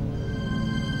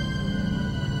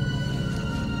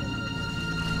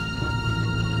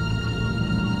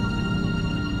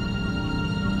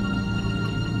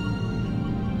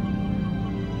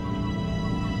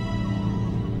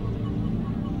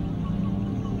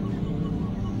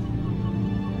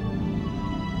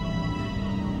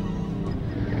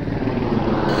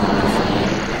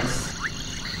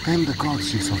 Thank the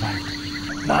gods you survived.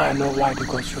 Now I know why the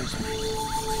gods chose me.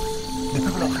 The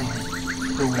people of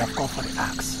Rome, they will have come for the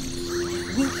axe.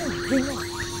 We know.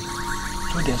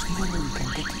 So there's no way we can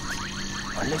get it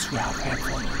unless we have help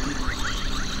from the people.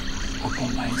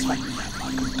 Open minds like me and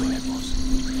Margaret to help us.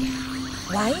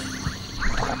 Why?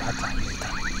 We'll talk about that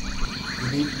later. We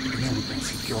need we can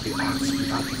secure the axe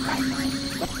without the guidelines.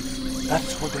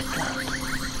 That's what they planned.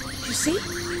 You see?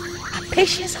 Our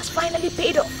patience has finally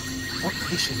paid off. What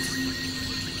patience?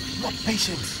 What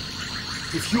patience?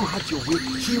 If you had your way,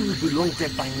 he would be long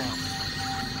dead by now.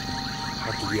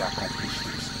 How do we accomplish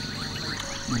this?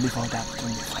 You leave all that to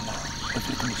me for now.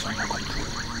 Everything is under control.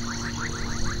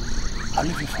 I'll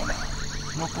leave you for now.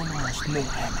 No one must know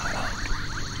I am around.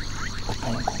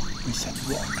 Opongo, we send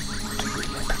word to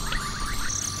you later.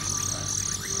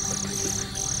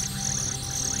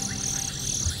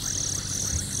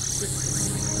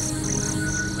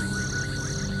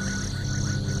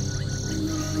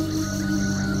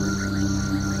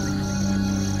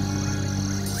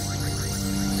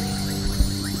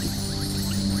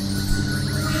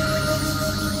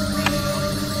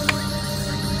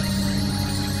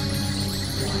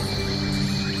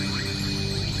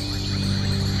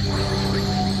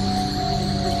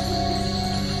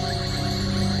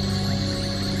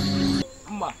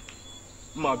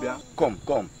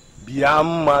 Come.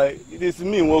 Biama, it is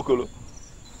me, Nwokoye.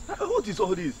 What is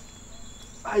all this?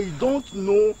 I don't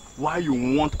know why you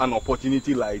want an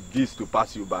opportunity like this to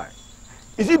pass you by.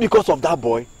 Is it because of that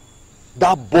boy?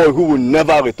 That boy who will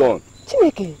never return?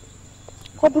 Chineke,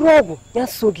 Oburobu,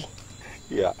 Yasogi.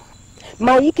 Yeah.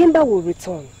 My Ikemba will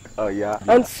return. Oh, yeah.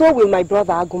 And so will my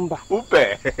brother Agumba.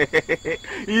 Upe.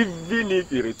 Even if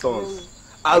he returns,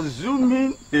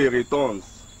 assuming he returns,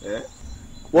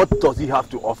 what does he have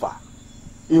to offer?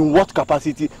 In what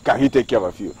capacity can he take care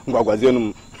of you?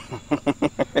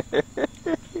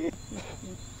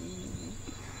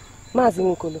 Mazi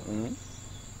Nwokoye,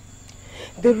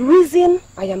 the reason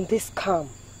I am this calm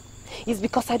is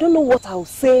because I don't know what I will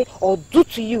say or do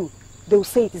to you. They will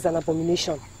say it is an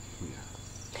abomination.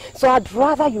 So I'd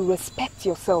rather you respect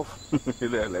yourself.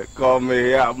 Come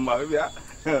here,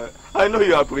 I know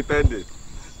you are pretending.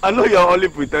 I know you are only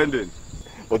pretending.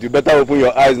 But you better open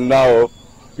your eyes now.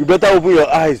 You better open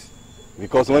your eyes.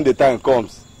 Because when the time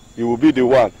comes, you will be the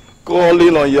one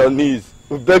crawling on your knees,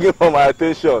 begging for my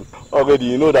attention. Already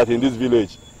you know that in this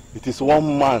village, it is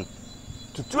one man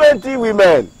to 20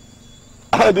 women.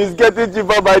 And it's getting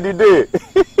cheaper by the day.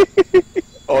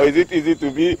 Or is it easy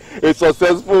to be a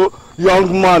successful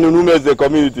young man in the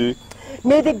community?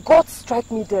 May the gods strike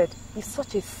me dead if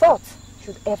such a thought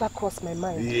should ever cross my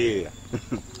mind. Yeah.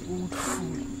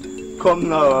 Come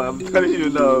now, I'm telling you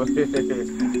now.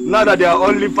 Now that there are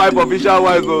only 5 official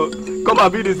wives, come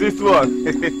and be the 6th one.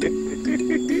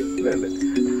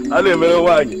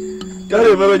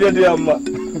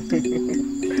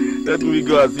 Let me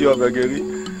go and see your Begeri.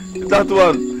 That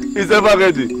one is ever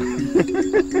ready.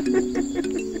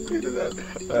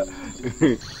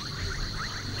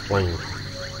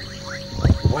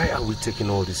 Why are we taking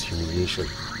all this humiliation?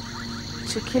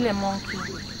 To kill a monkey,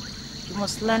 you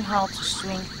must learn how to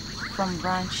swing from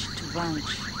branch to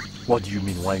branch. What do you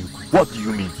mean, Wanyoku? What do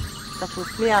you mean? That will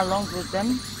play along with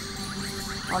them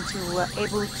until we are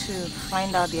able to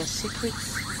find out their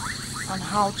secrets and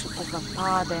how to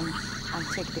overpower them and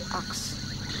take the axe.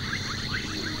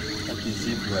 That is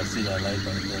if you are still alive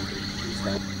and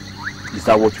then. Is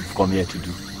that what you've come here to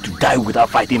do? To die without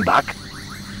fighting back?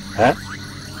 Huh?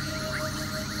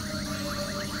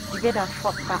 The guy that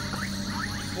fought back,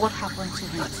 what happened to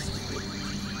him?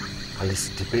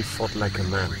 Nzeribe fought like a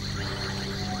man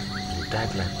and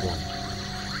died like one.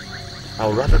 I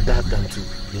would rather die than to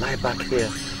lie back here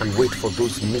and wait for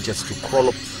those midgets to crawl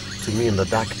up to me in the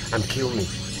dark and kill me.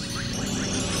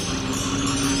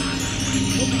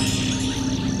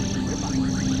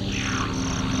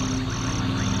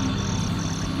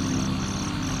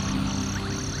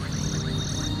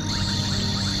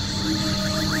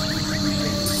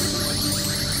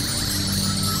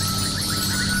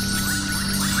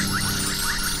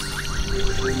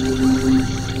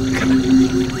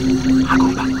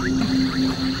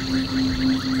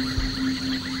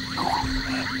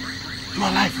 You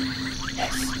are alive?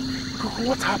 Yes. Koko,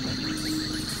 what happened?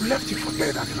 We left you for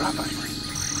dead at the ravine.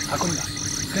 Agunda,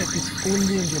 death is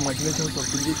only in the imaginations of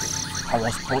the living. I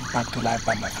was brought back to life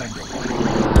by my friend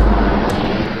Nwokoye.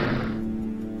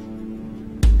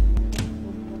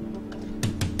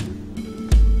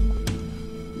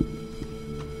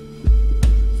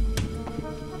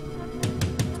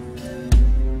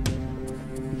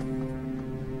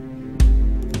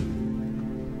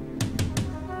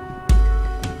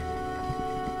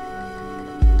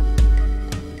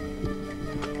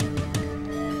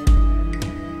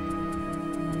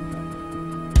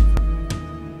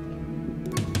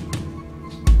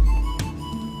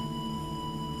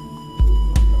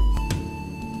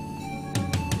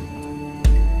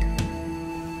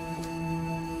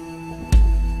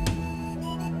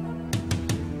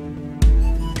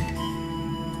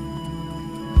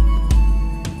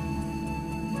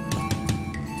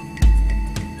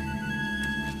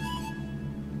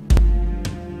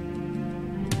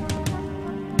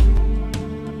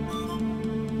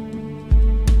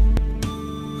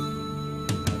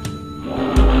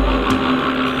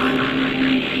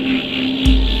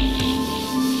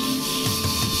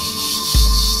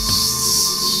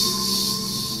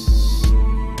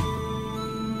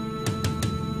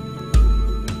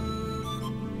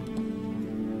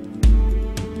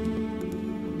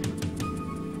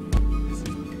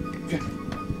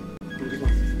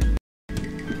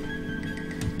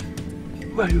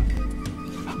 Where are you?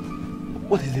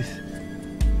 What is this?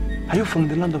 Are you from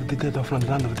the land of the dead or from the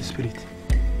land of the spirit?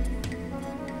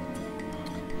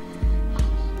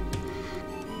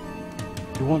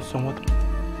 You want some water?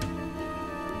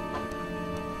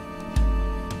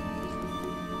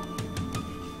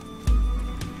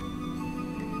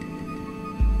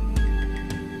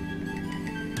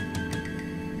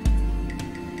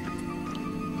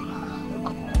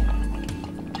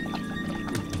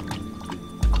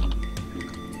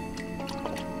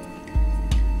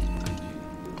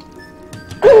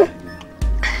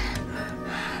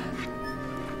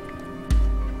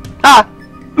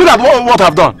 What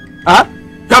I've done? Huh?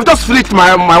 You have just flicked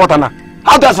my water now.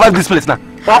 How do I survive this place now?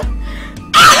 Huh?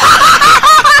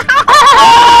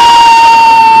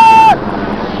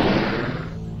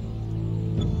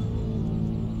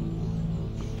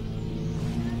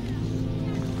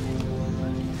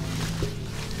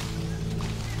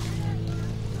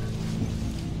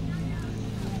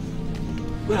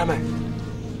 Where am I?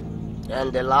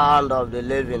 In the land of the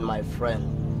living, my friend.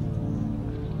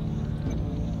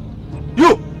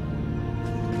 You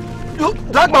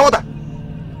drank my water.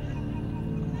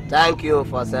 Thank you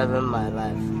for saving my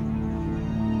life.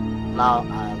 Now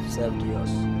I have saved yours.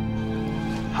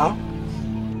 How?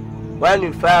 When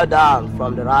you fell down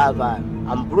from the ravine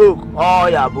and broke all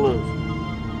your bones,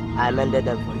 I mended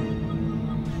them for you.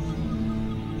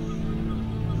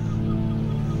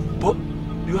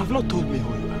 You have not told me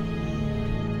who you are.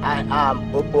 I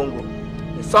am Obongo,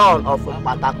 the son of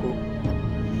Mpatako.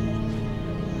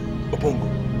 Obongo?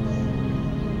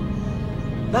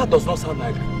 That does not sound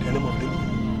like the name of the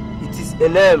movie. It is a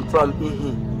name from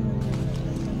Ihi.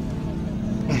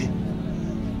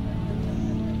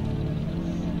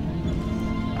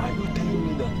 Are you telling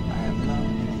me that I am now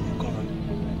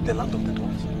in the land of the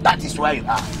dwarves? That is where you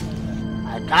are.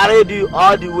 I carried you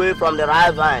all the way from the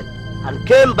ravine and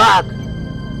came back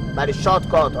by the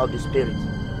shortcut of the spirit.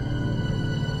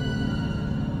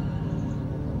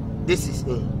 This is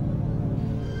it.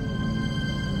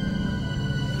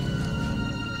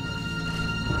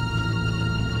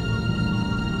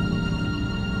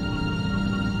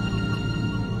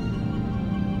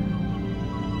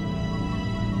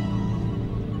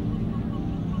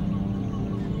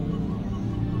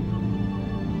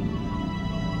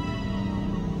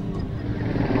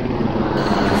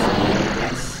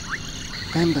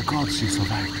 Then the gods you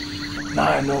survived.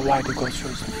 Now I know why the gods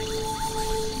chose me.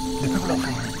 The people of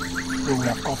Rome, they will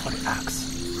have come for the axe.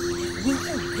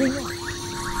 Bring on.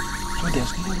 So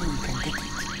there's no way we can get it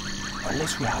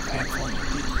unless we have heard from the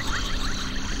people.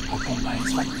 Open by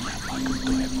his family have agreed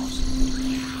to help us.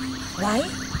 Why?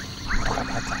 We'll talk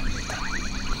about that later.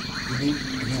 You mean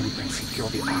we can secure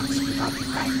the axe without the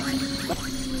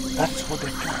kindness? That's what they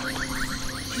planned.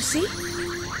 You see?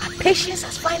 Our patience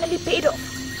has finally paid off.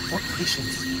 What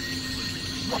patience?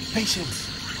 What patience?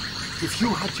 If you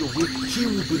had your way, he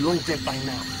would be long dead by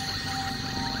now.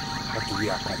 But we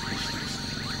have that patience.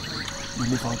 You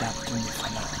leave all that to me for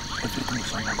now. Everything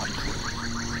is under control.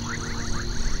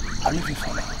 I'll leave it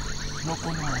for now.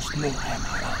 Nobody must know I am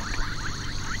around.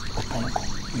 Opongo,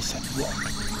 we send word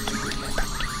to you later.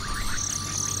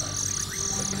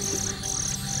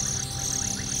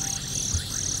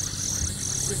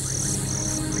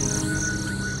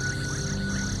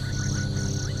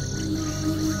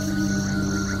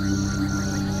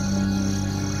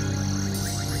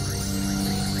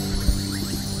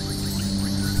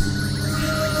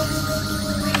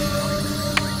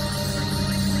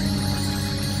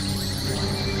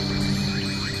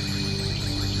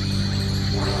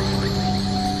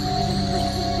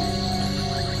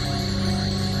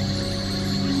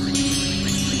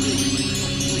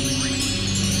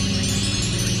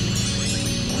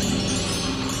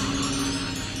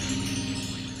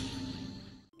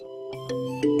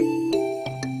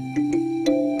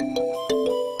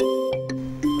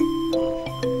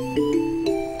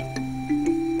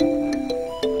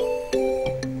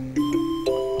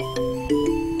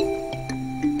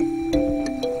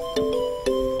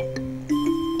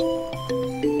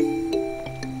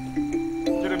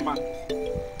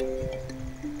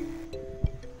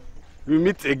 We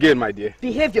meet again, my dear.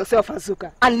 Behave yourself,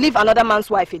 Azuka, and leave another man's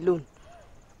wife alone.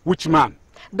 Which man?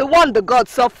 The one the God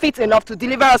saw fit enough to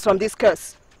deliver us from this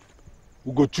curse.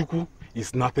 Ugochukwu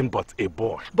is nothing but a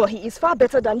boy. But he is far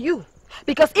better than you.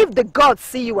 Because if the gods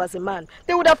see you as a man,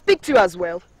 they would have picked you as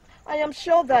well. I am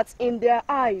sure that in their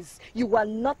eyes, you are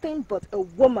nothing but a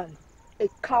woman, a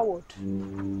coward.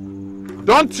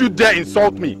 Don't you dare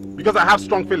insult me, because I have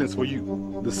strong feelings for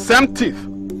you. The same teeth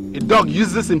a dog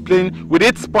uses in playing with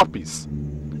its puppies,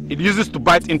 it uses to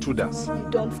bite intruders. You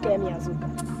don't scare me, Azuka.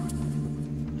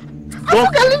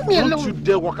 Azuka, leave me alone. Don't you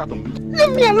dare walk out on me.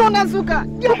 Leave me alone, Azuka.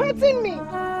 You're hurting me.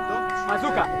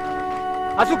 Azuka,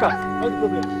 what's the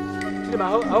problem? I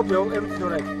hope everything's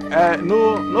alright.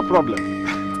 No problem.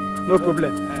 No problem. No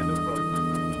problem.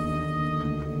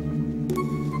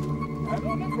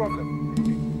 No problem.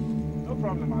 No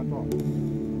problem at all.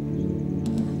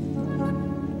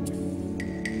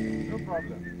 No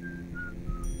problem.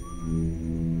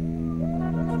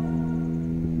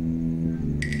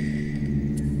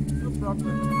 No problem.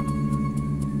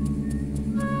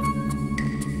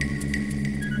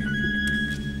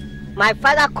 My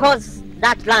father caused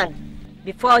that land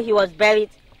before he was buried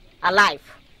alive,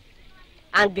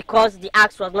 and because the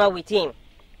axe was not with him.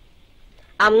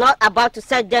 I'm not about to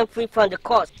set them free from the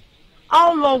curse.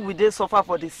 How long will they suffer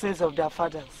for the sins of their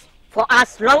fathers? For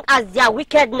as long as their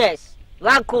wickedness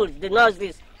rankles the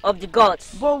nostrils of the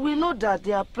gods. But we know that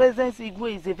their presence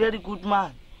Igwe is a very good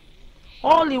man.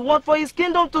 All he wants for his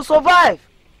kingdom to survive.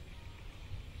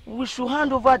 We should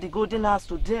hand over the golden axe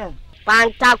to them.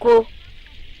 Pantako,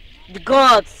 the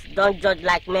gods don't judge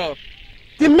like men.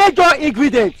 The major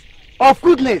ingredient of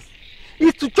goodness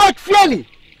is to judge fairly.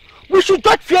 We should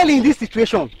judge fairly in this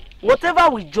situation. Whatever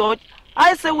we judge,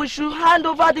 I say we should hand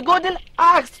over the golden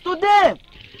axe to them.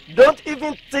 Don't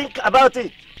even think about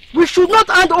it. We should not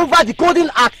hand over the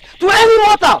golden axe to any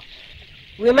mortal.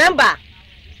 Remember,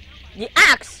 the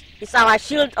axe is our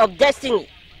shield of destiny.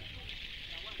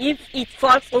 If it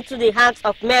falls into the hands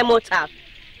of mere mortal,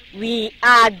 we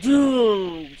are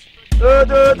doomed.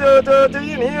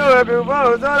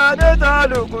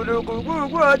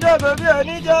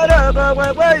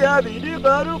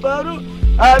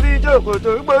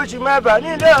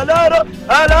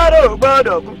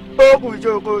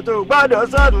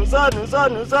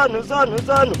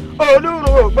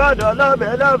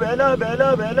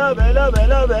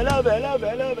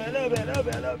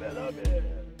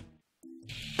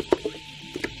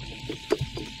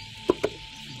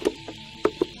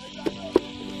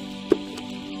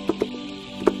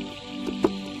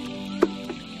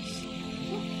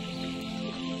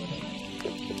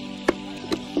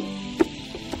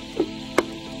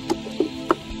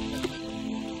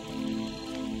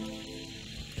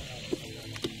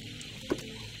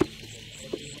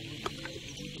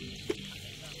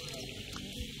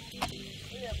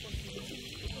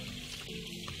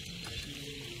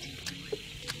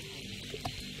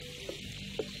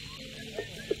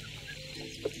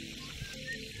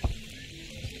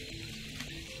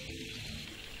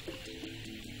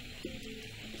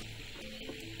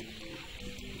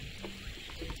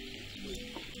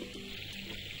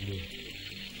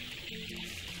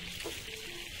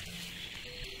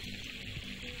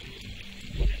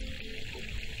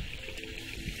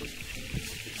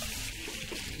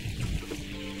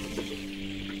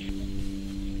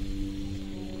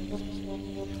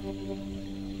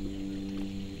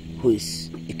 Who is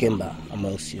Ikemba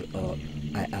amongst you, or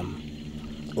I am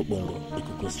Obongo,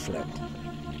 Ikuku's friend?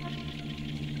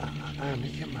 I am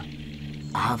Ikemba.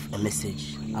 I have a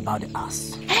message about the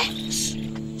ass. Shh,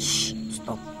 shh,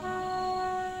 stop.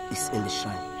 It's in the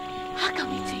shrine. How can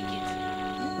we take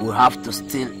it? We'll have to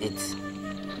steal it.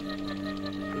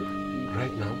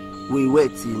 Right now? We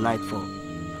wait till nightfall,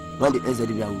 when the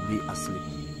Nzeribe will be asleep.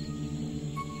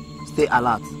 Stay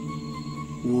alert.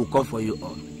 We will come for you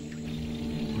all.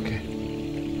 Okay.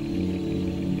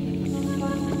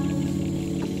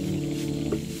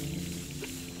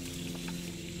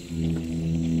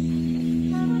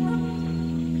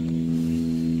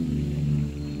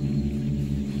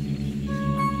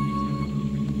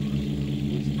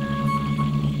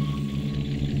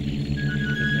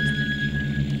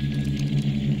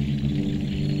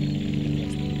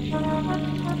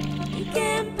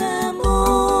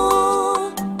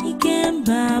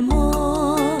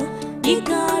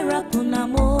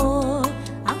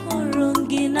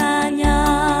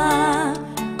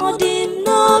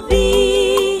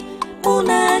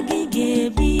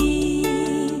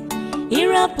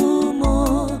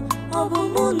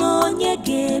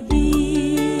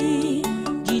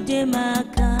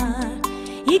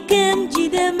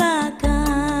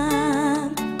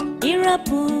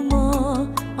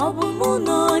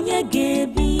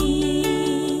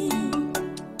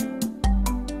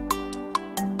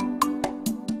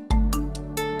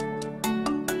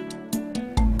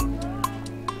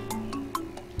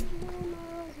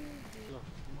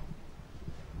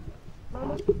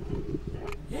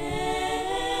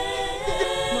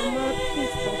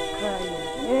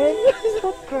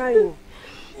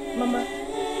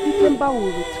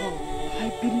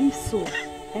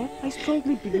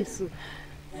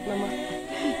 Mama,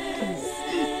 please.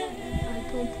 I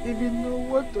don't even know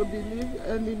what to believe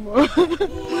anymore.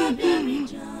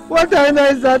 What I know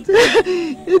is that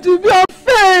it will be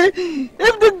unfair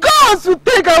if the gods would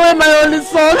take away my only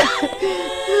son.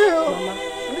 Mama,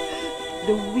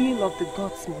 the will of the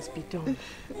gods must be done.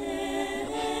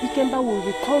 Ikemba will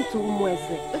return to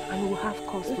Umweze and will have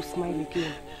cause to smile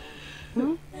again.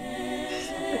 Hmm?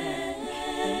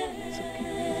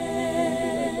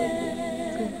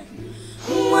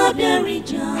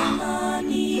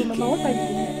 Mama, what are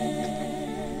you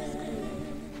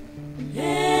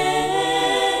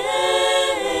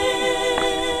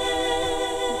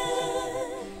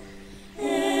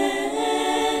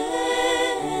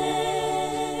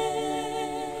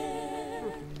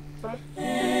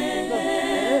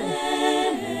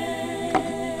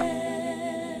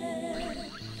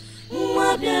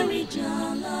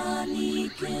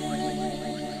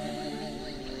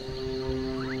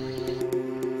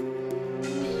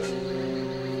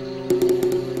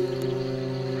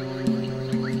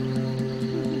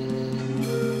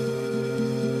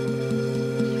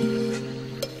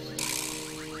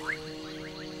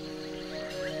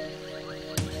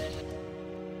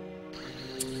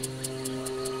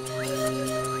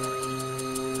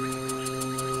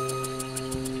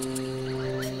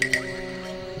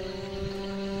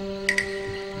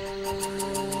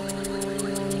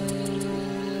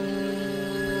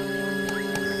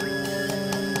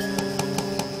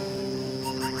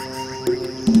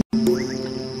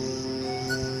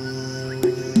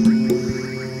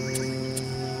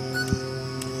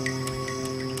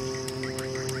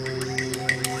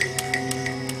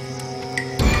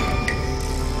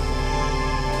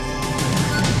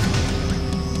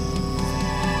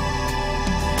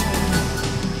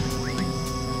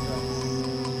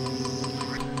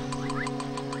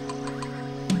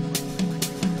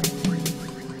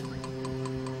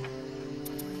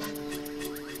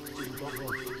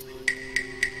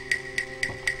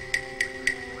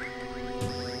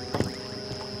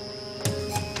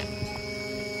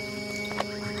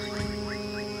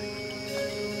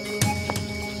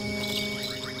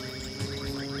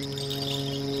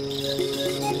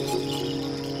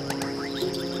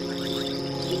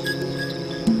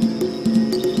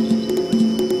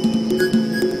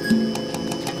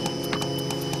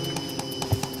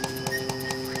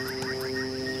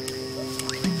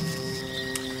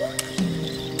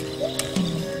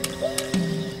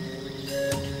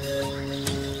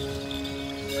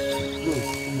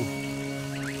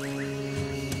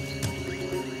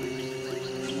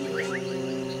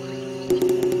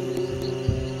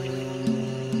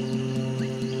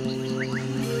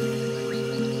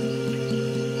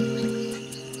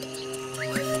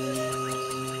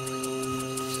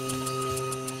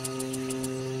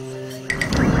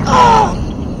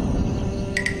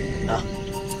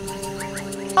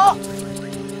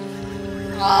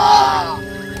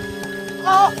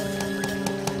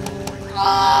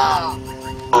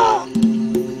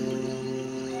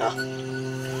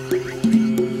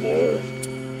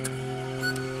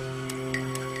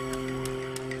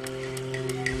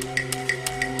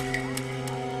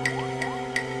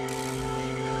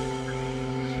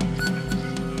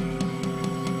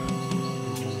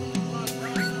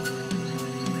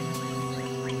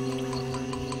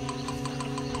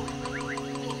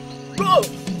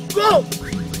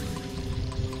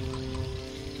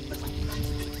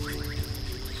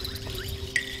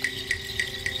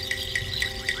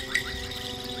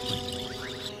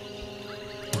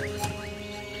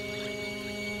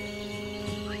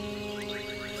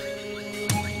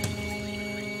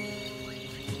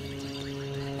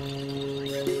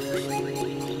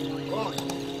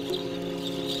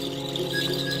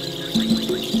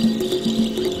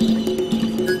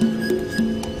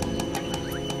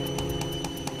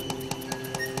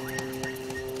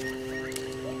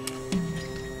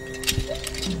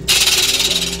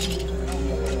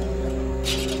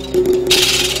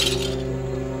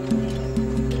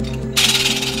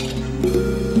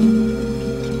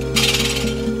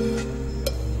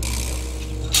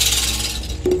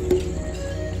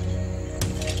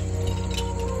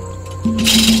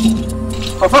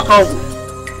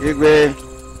Igwe,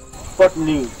 what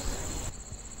news?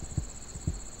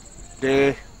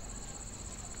 They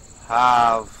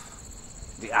have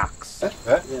the axe.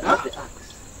 The axe.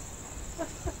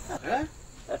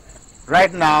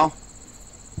 Right now,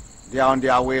 they are on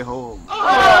their way home.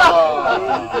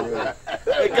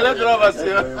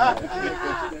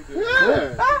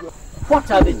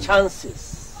 What are the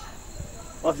chances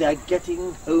of their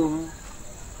getting home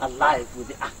alive with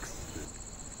the axe?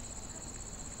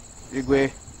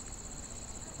 Igwe,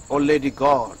 only the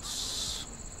gods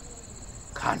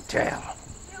can tell.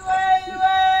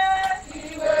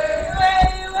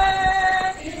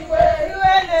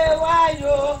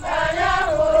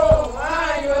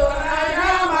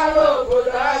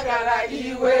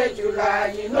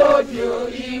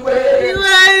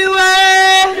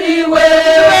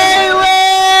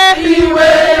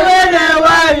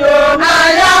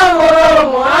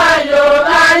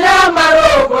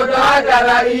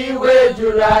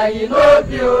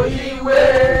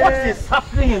 What is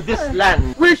happening in this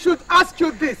land? We should ask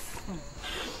you this.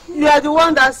 You are the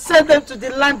one that sent them to the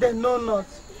land they know not.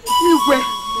 Igwe,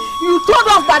 you told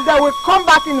us that they will come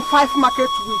back in 5 market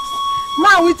weeks.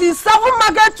 Now it is 7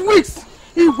 market weeks.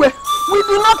 Igwe, we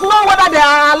do not know whether they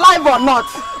are alive or not.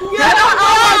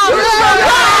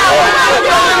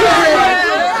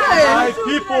 My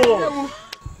people,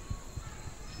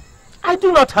 I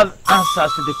do not have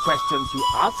answers to the questions you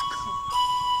ask.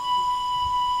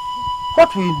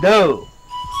 What we know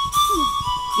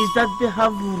is that they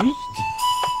have reached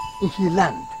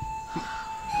Hiland.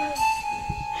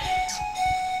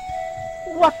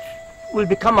 What will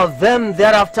become of them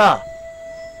thereafter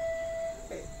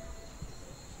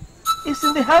is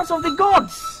in the hands of the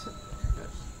gods.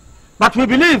 But we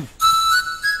believe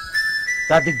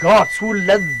that the gods who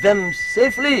led them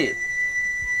safely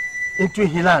into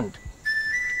Hiland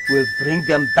will bring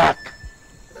them back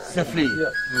safely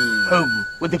home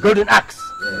with the golden axe.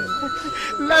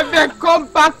 Let them come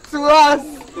back to us.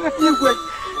 Igwe,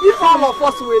 if all of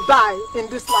us will die in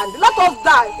this land, let us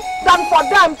die than for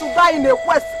them to die in a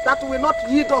quest that will not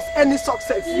yield us any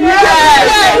success. I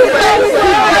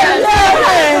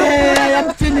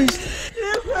am finished.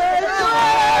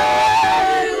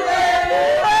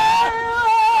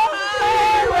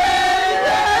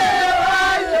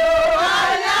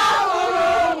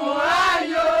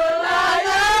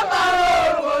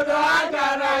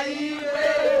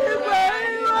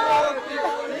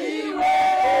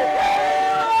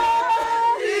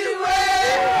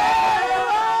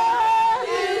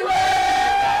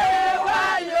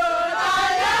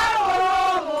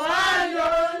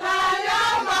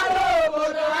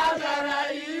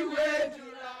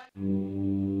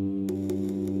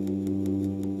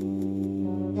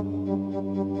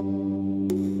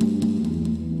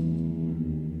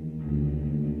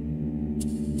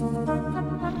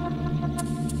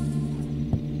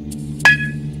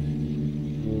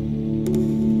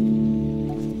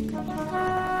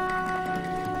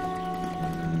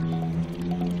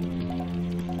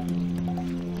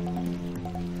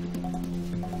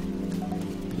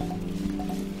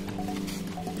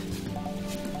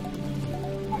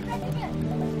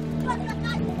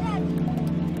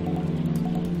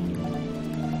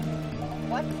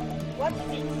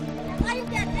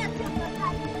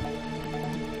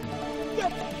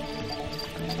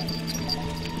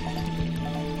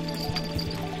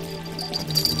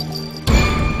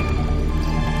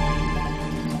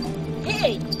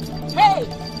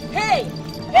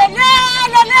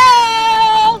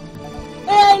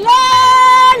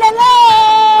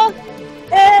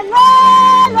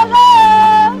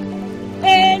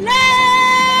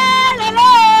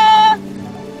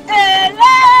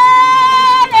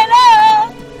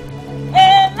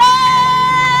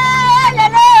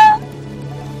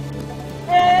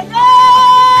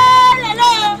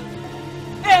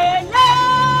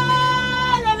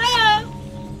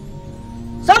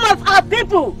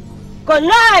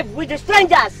 Connived with the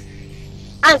strangers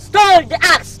and stole the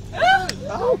axe.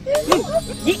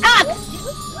 The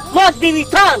axe must be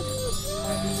returned,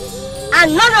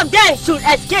 and none of them should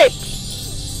escape.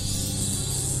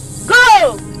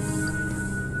 Go!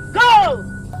 Go!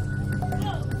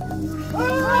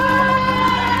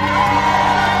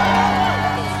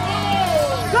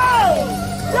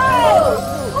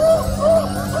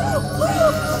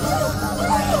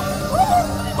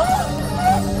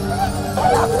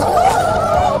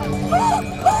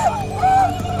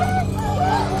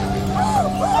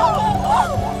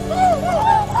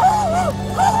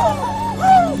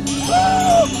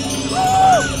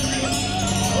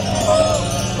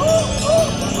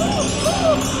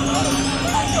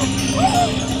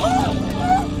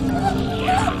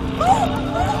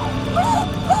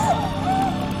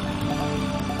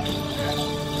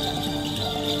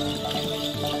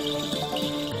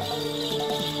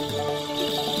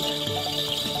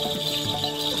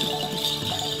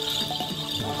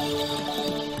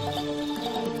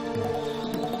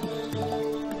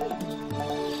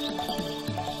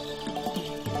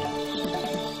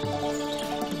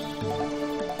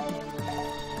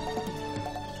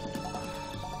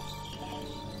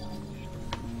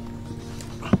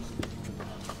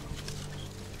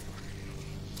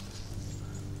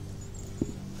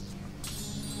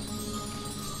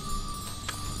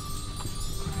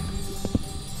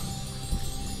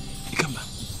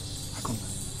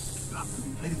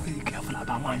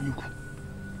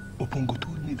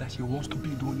 She wants to be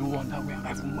the only one that we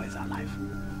have who is alive.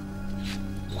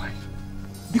 Why?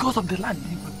 Because of the land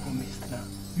we were promised now.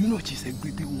 You know she's a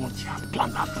greedy one. She has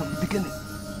planned that from the beginning.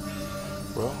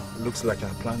 Well, looks like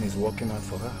our plan is working out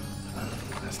for her.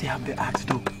 I still have the axe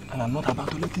though, and I'm not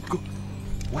about to let it go.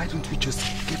 Why don't we just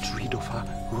get rid of her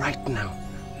right now?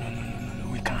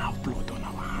 No. We can't have blood on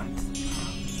our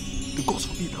hands. The gods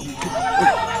forbid that we kill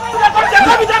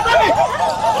They're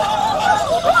coming!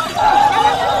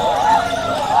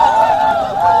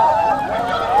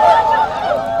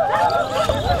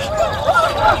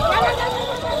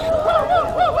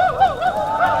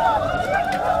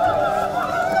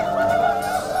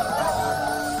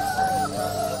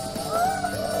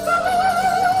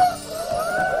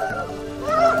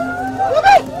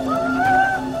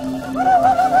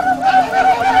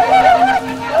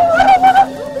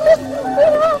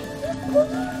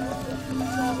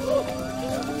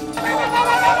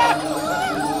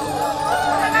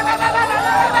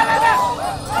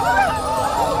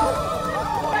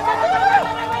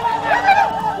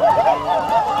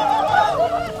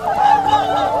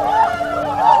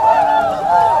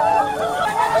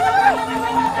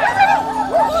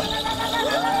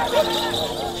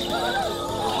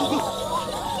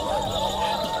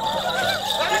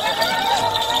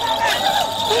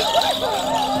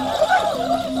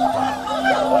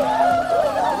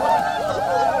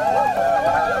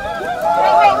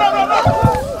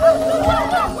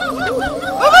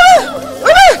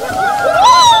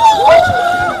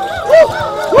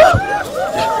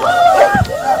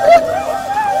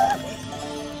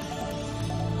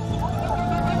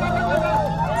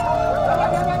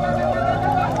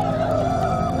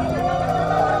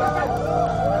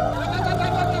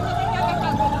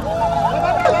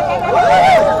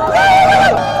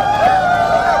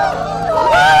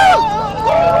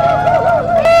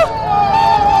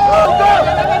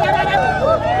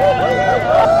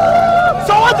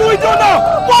 do we do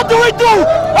now? What do we do?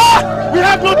 Ah! We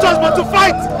have no choice but to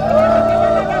fight!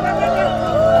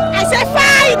 I say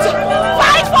fight!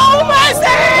 Fight for women's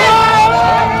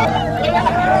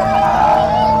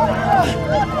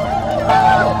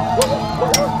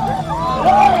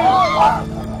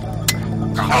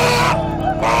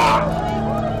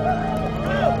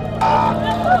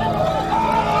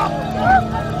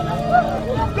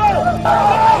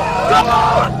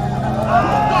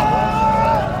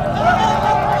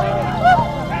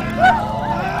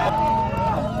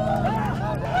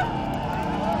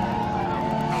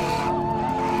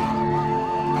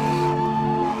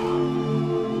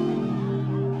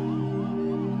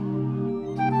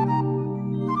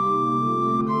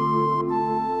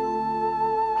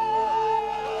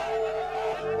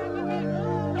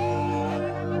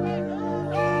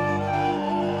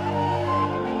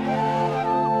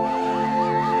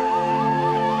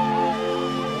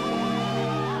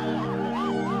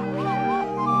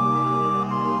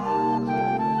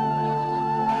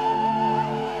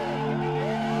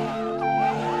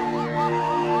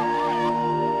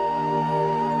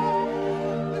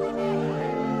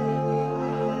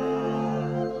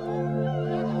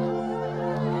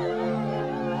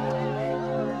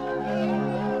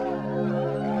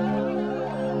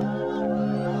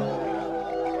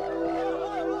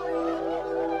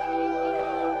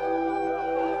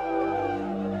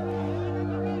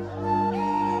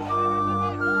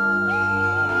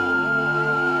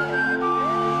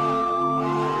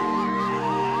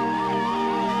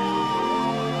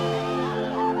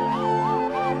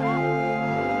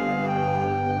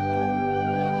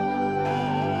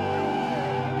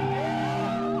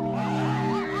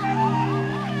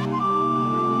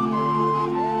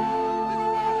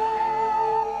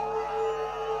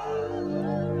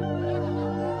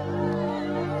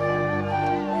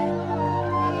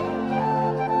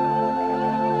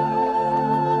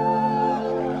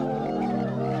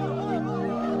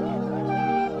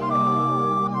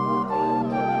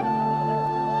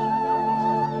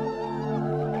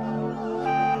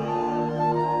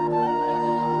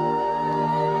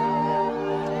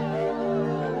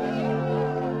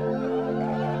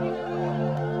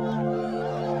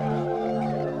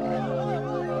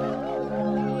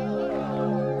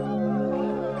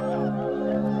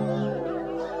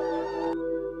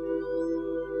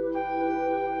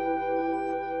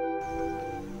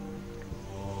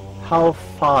How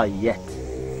far yet?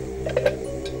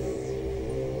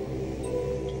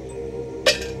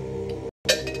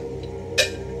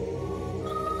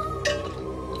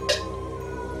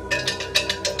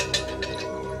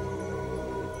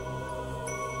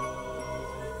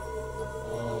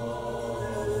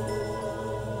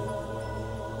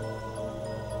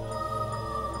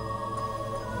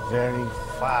 Very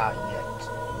far yet.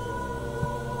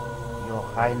 Your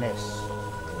Highness,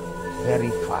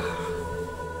 very far.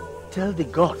 Tell the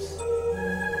gods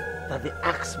that the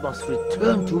axe must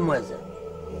return to Mother.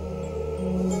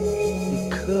 The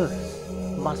curse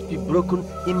must be broken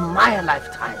in my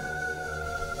lifetime.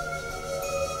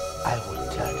 I will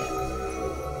tell them.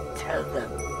 Tell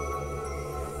them.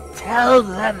 Tell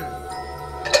them.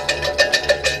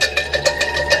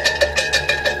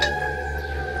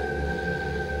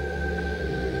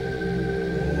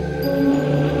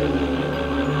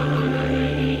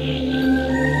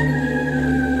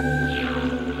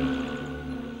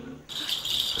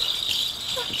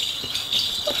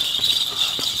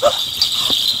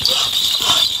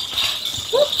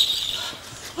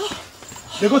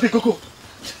 They go to Coco.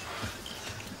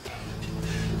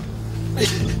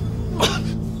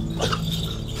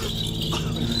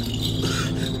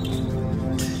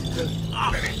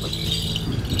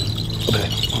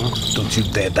 Don't you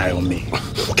dare die on me,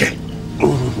 okay?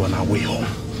 We're on our way home.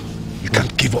 You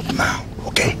can't give up now,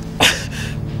 okay?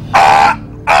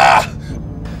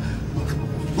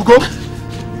 Ugo?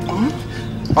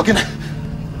 Okay.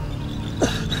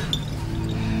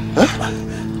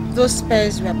 Those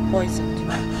spears were poisoned.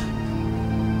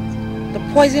 The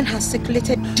poison has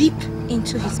circulated deep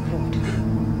into his blood.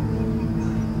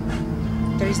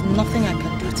 There is nothing I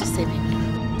can do to save him.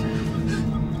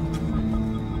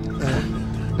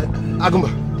 Agumba,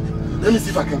 let me see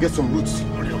if I can get some roots.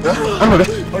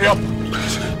 Hurry up.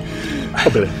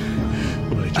 Obele,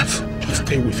 just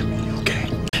stay with me, okay?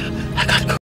 I can't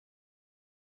go.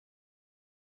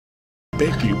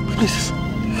 Beg you, please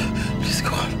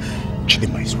go on.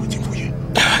 Chidima is waiting for you.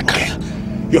 Okay?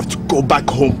 You have to go back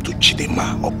home to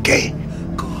Chidima, okay?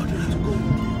 God,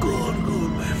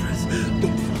 my friends.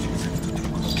 Don't force yourself to do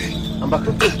it, okay? I'm back.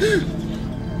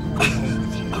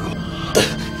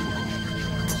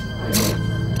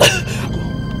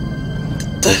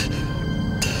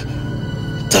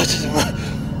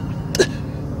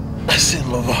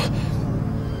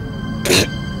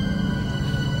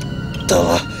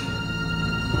 Tala,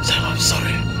 I'm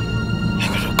sorry.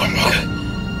 I'm gonna come back.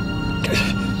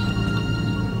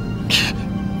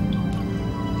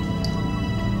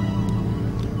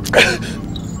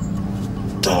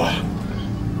 Tala,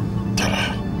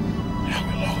 I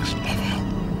will always love her.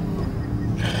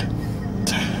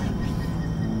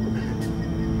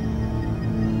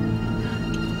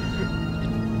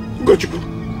 Ugochukwu.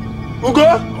 Ugo!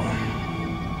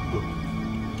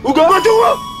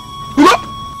 Ugochukwu! Ugo!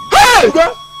 Hey! Ugo!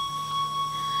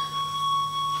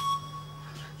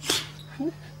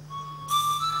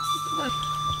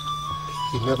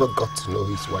 He never got to know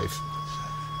his wife.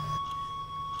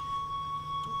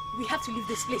 We have to leave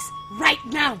this place right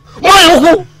now. My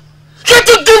uncle! Can't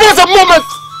you give us a moment?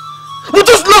 We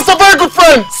just lost a very good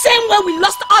friend! Same way we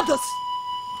lost others.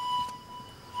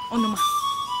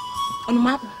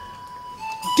 Onuma,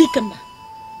 Dikema,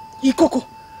 Ikoko.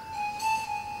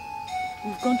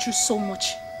 We've gone through so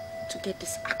much to get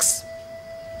this axe.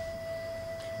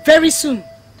 Very soon,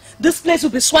 this place will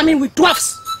be swarming with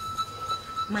dwarfs.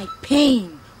 My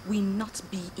pain will not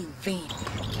be in vain.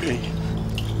 Pain?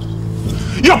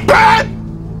 Your pain?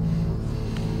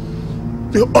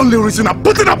 The only reason I'm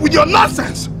putting up with your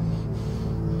nonsense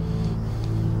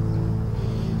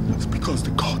is because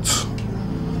the gods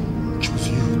choose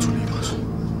you to lead us.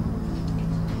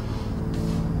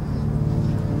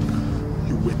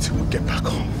 You wait till we get back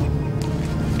home.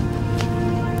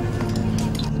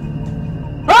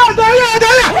 Ah, there!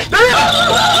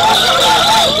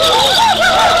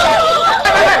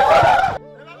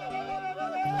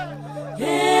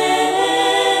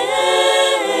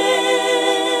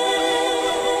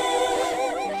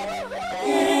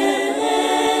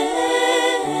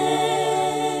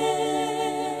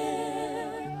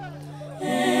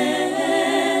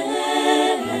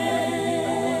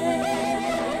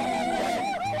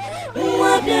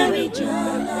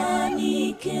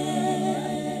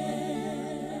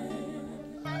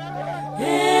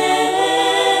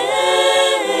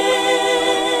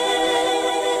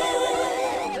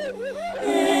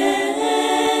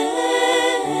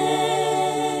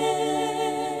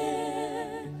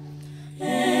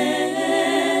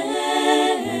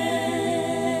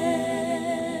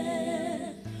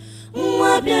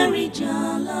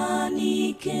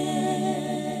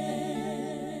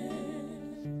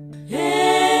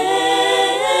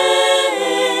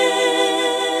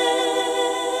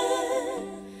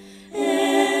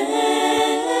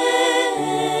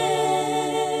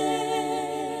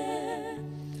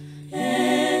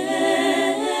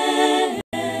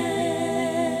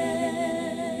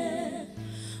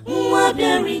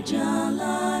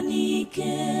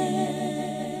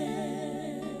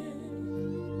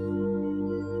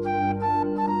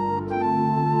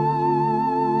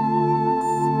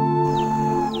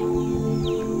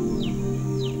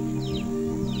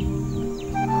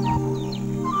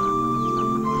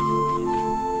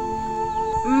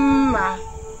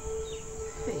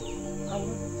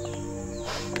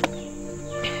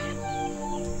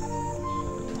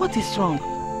 What is wrong?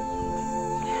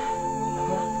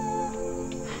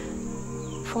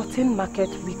 14 market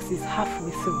weeks is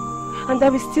halfway through, and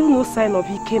there is still no sign of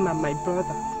Ikem and my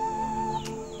brother.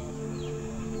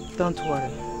 Don't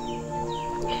worry.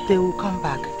 They will come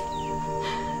back.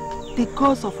 The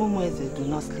gods of Umueze do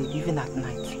not sleep even at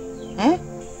night. Eh?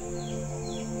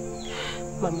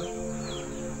 Mama,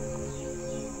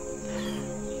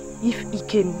 if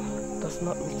Ikem does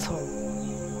not return,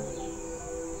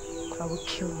 I will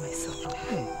kill myself.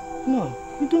 Hey, no,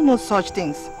 you do not such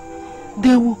things.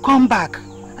 They will come back.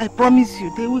 I promise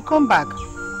you, they will come back.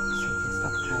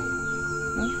 Stop crying.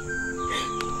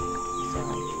 It's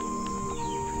alright.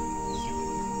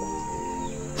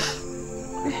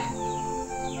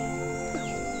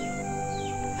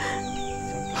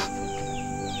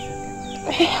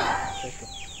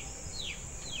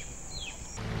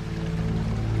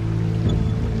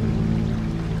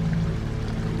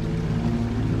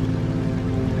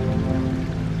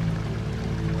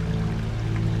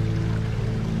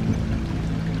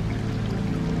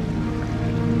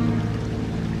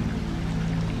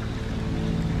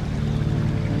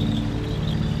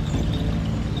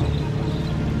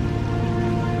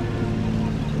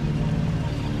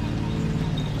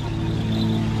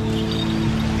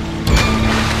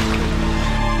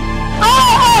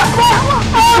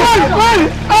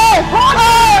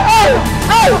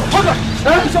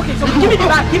 Give me the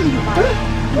bag, give me the bag.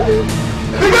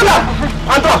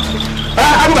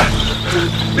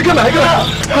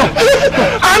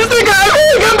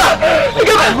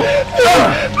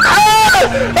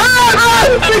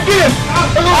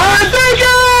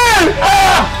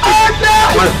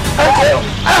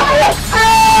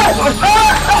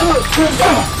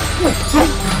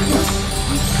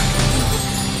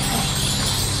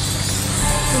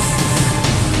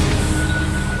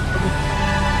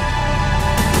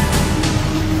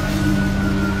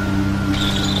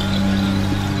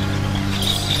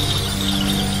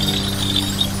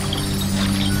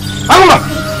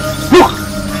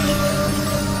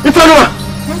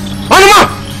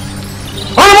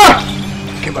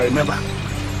 Remember,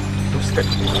 don't step.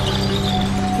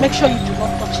 Make sure you do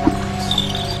not touch that house.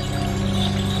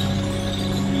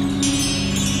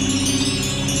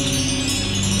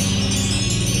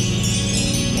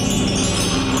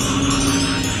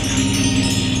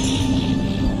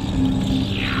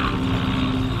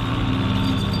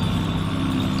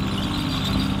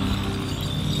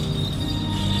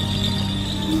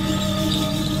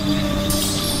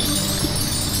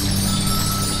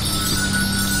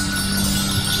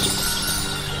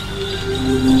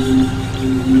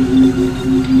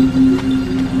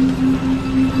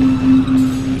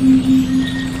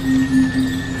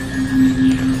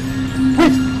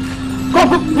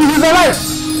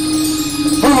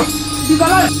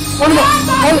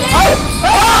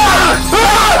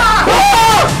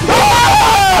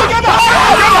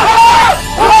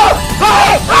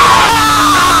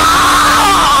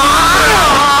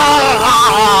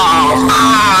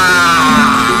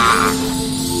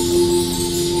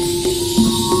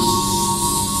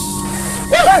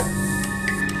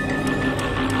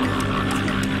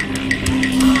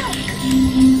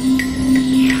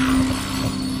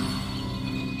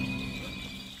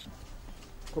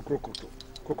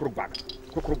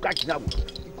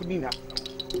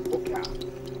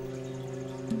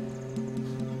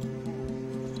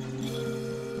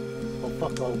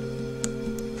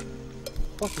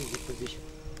 What is the position?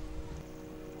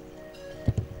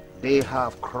 They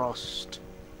have crossed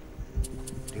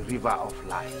the river of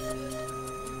life.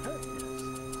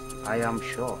 I am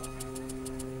sure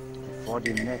before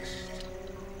the next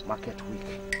market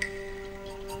week,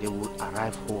 they will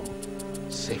arrive home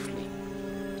safely.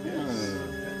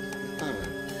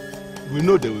 We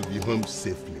know they will be home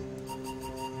safely.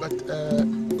 But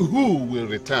who will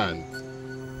return?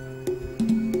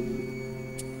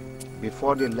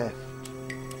 Before they left,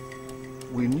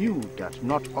 we knew that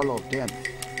not all of them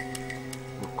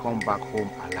will come back home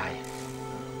alive.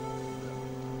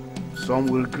 Some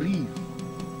will grieve,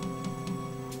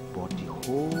 but the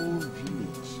whole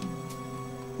village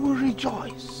will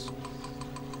rejoice.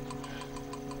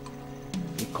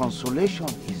 The consolation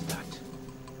is that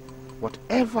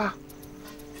whatever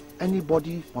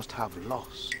anybody must have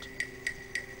lost,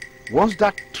 once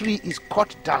that tree is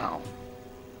cut down,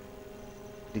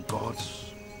 the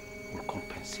gods will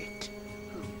compensate.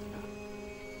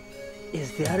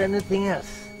 Is there anything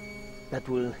else that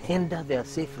will hinder their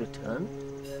safe return?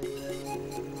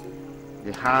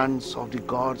 The hands of the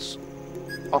gods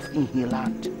of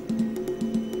Inhiland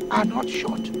are not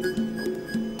short,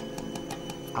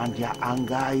 and their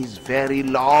anger is very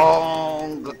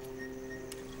long.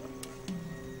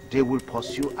 They will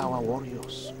pursue our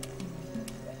warriors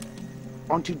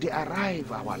until they arrive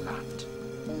our land.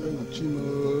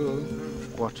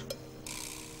 But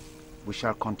we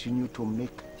shall continue to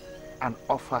make and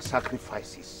offer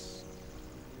sacrifices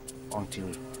until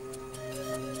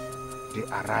they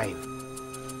arrive.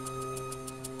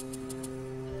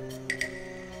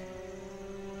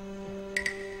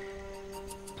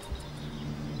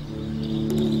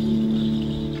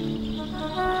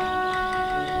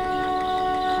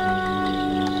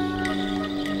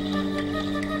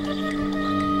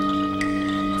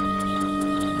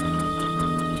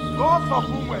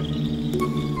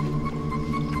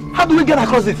 How do we get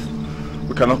across it?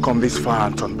 We cannot come this far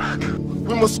and turn back.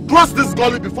 We must cross this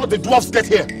gully before the dwarfs get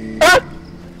here. Eh?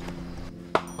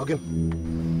 Okay.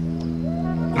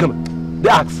 Come, the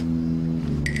axe.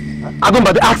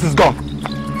 Agumba, the axe is gone.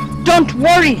 Don't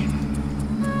worry.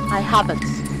 I have it.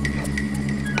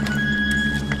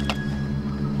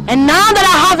 And now that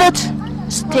I have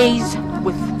it, stays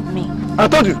with me. I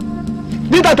told you.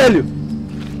 Didn't I tell you?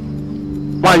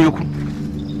 Why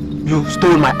you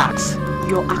stole my axe?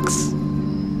 Your axe.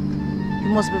 You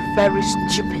must be very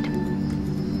stupid.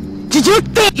 Did you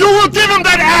think you will give him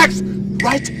that axe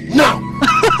right now?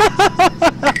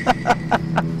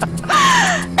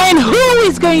 And who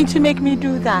is going to make me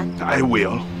do that? I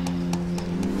will.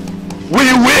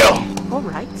 We will. All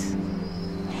right.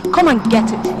 Come and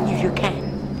get it if you can.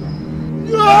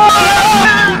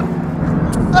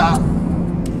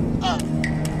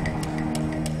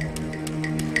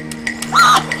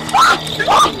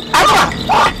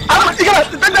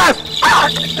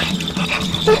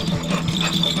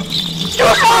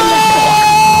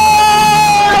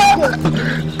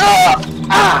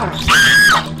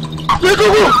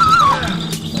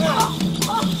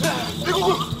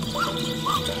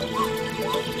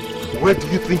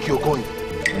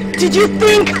 Did you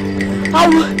think I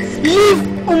will leave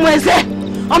Umweze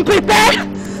unprepared?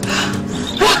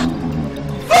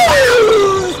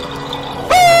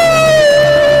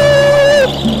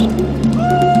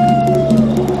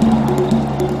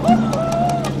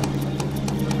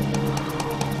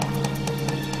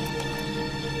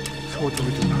 So what do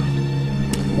we do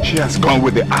now? She has gone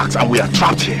with the axe and we are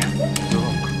trapped here.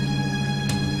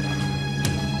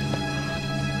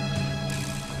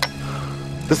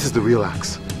 This is the real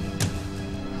axe.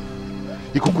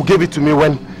 Ikuku gave it to me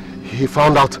when he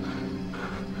found out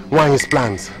one of his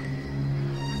plans.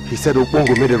 He said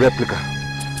Okpongo made a replica.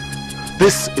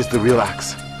 This is the real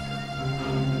axe.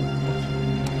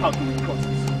 How do we cross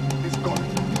this? It's gone.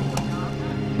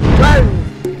 Well,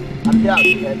 I'm here to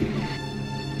help you.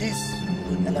 This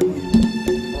will elevate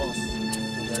us to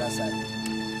the other side.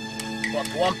 But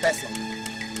one person.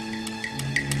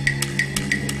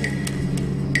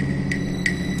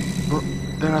 But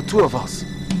there are two of us.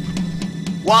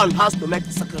 One has to make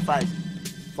the sacrifice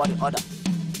for the other.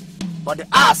 But the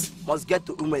ass must get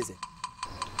to Umweze.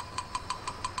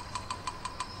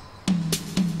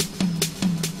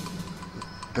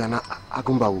 Then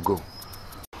Agumba will go.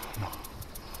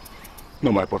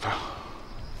 No, my brother.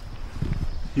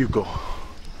 You go.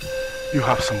 You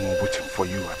have someone waiting for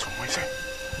you at Umweze.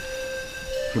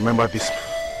 Remember this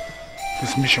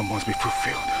mission must be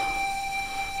fulfilled.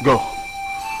 Go.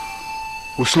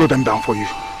 We'll slow them down for you.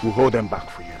 We'll hold them back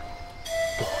for you.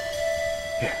 Go.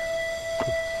 Here.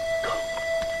 Go.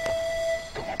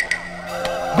 Go, my brother.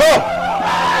 Go!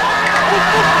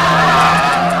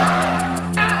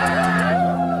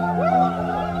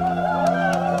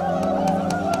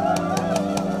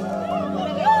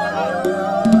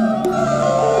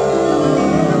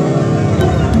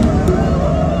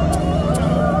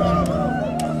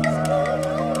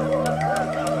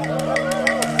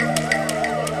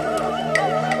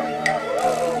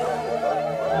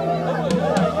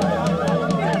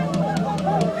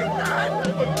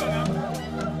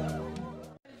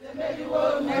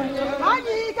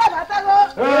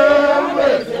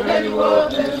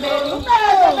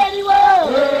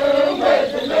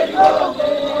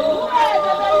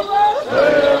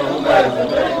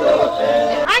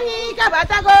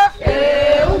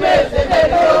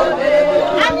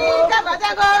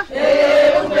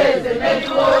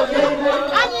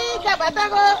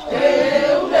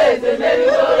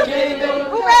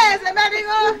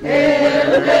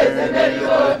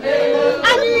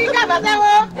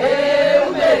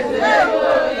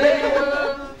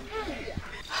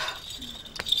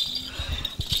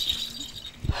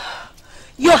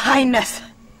 Your Highness,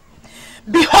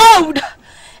 behold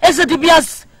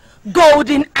Nzeribe's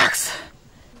golden axe.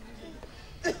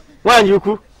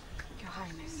 Nwanyuku, Your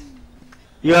Highness,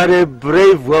 you are a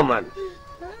brave woman.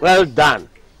 Well done.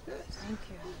 Thank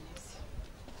you, Your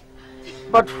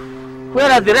Highness. But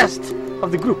where are the rest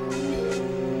of the group?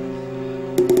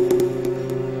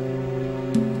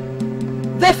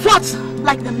 They fought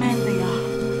like the men they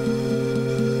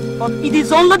are. But it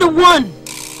is only the one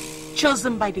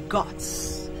chosen by the gods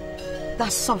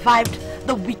that survived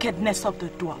the wickedness of the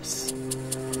dwarfs.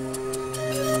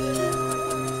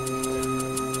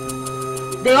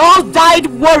 They all died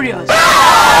warriors.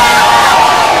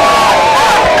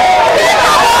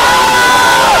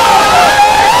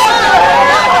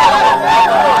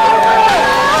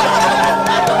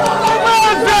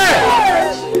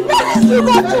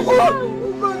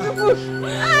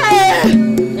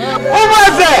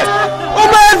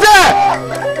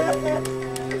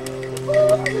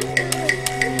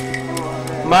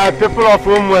 My people of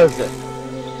Umweze,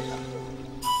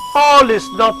 all is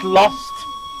not lost.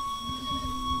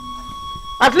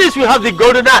 At least we have the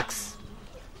golden axe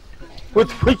with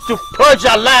which to purge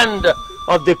our land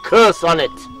of the curse on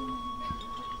it.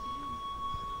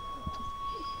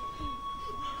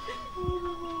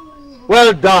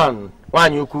 Well done,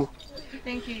 Nwanyuku.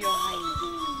 Thank you, Your Highness.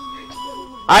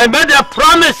 I made a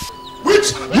promise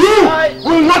which you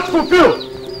will not fulfill.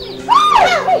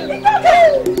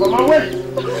 From my way.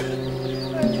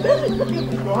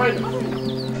 Your Highness.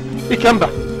 Ikemba.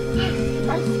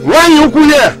 Nwanyuku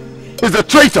here is a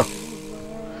traitor.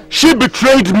 She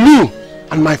betrayed me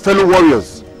and my fellow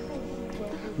warriors.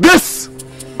 This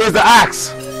is the axe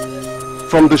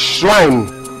from the shrine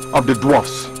of the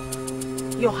dwarfs.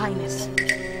 Your Highness,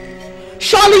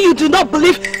 surely you do not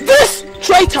believe this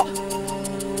traitor.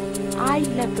 I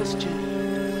led this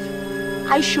journey.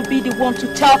 I should be the one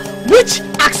to tell which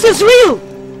axe is real.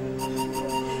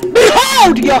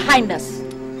 Behold, Your Highness,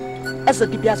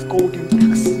 Nzeribe's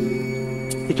golden axe.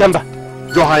 Ikemba.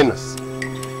 Your Highness,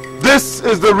 this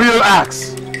is the real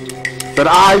axe that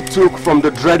I took from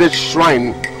the dreaded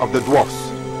shrine of the dwarfs.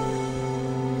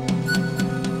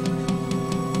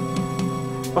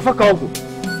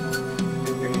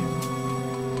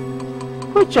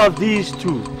 Which of these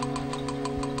two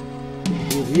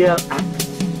is the real act?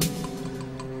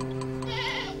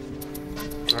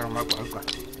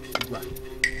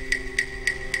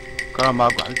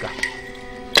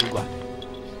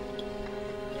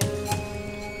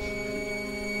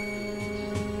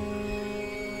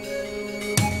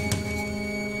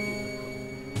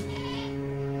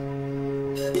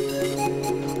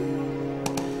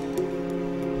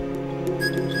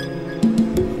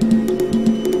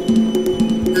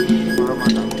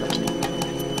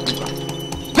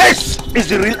 This is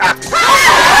the real axe.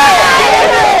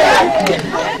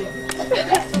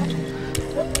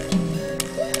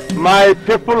 My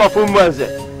people of Umweze,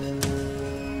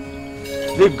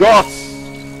 the gods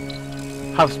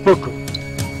have spoken.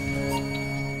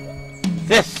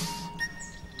 This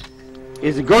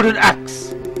is the golden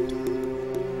axe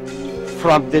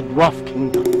from the dwarf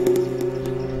kingdom.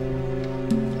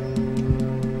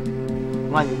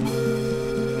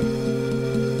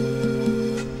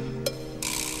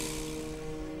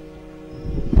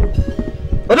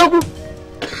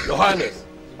 Your Highness.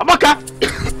 Amaka.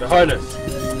 Your Highness.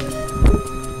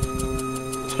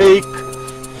 Take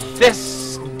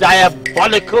this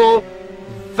diabolical,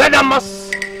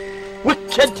 venomous,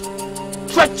 wicked,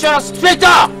 treacherous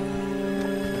traitor.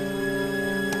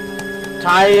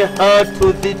 Tie her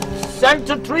to the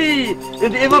center tree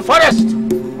in the evil forest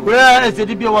where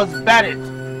Nzeribe was buried.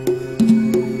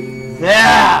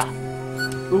 There,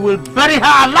 we will bury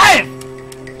her alive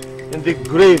in the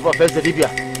grave of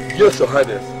Nzeribe. Yes, Your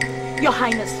Highness. Your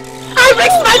Highness, I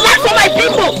risk my life for my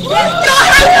people! Your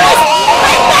Highness!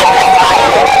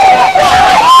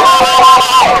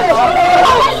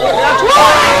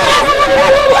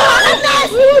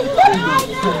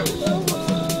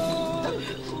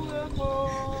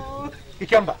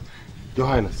 Ikemba. Your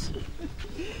Highness.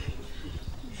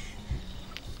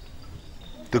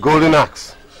 The golden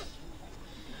axe.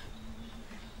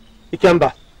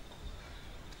 Ikemba.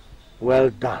 Well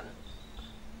done.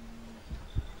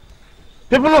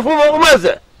 People of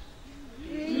Umweze,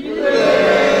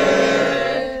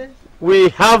 we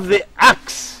have the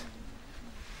axe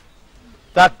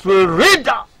that will rid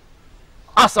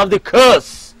us of the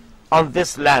curse on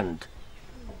this land.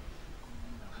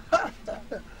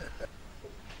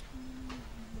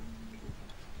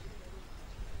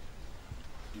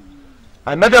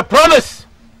 I made a promise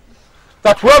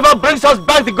that whoever brings us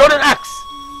back the golden axe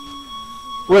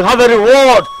will have a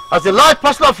reward as a large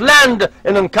parcel of land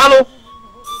in Nkalo.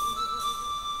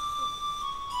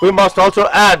 We must also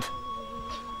add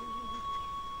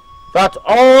that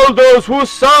all those whose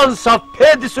sons have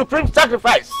paid the supreme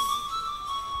sacrifice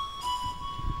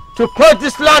to purge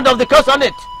this land of the curse on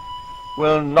it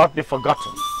will not be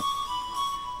forgotten.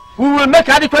 We will make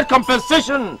adequate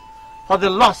compensation for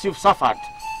the loss you've suffered,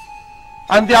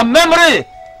 and their memory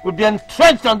will be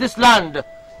entrenched on this land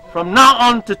from now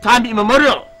on to time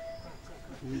immemorial.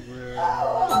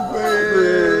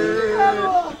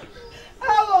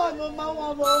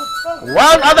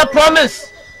 One other promise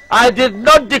I did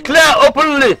not declare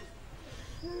openly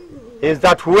is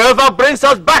that whoever brings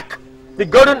us back the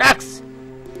golden axe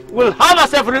will have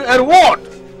as a reward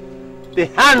the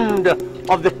hand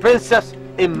of the princess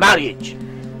in marriage.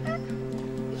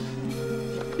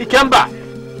 Ikemba,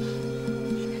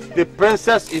 the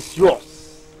princess is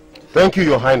yours. Thank you,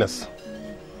 Your Highness.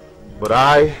 But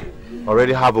I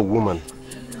already have a woman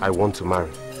I want to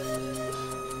marry.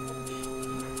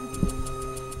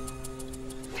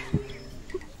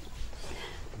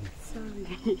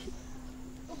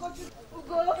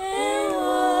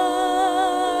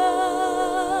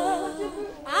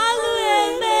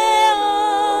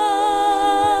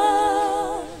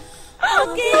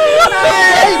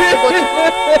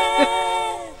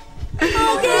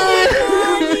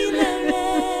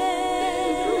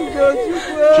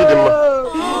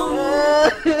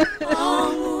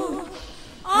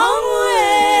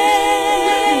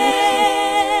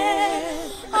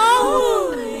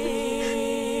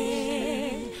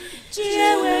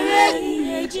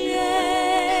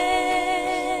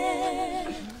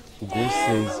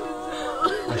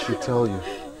 Tell you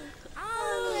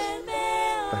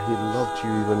that he loved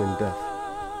you even in death.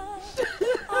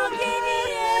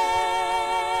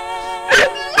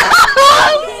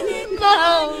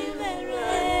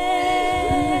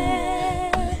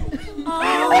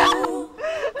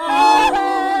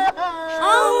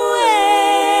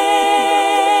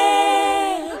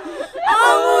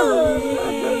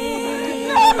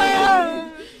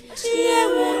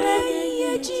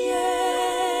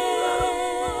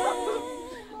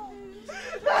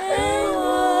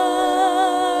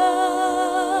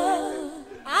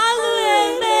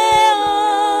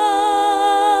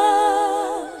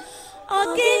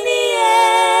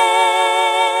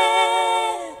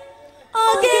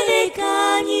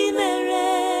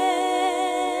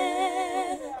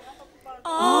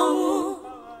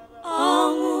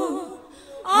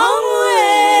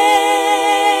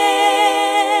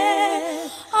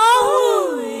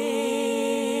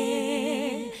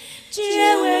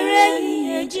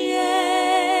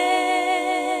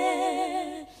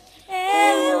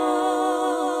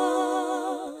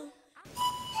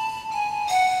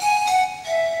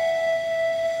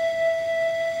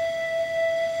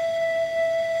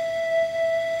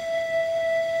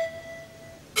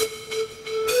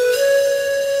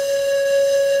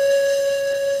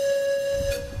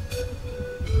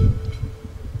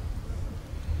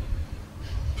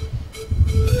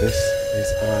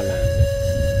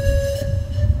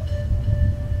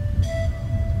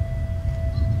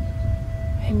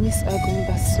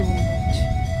 remember so much.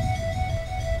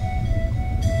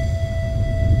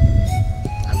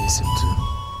 I miss him too.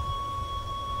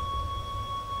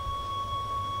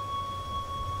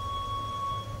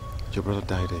 Your brother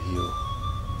died a hero.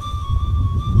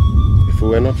 If it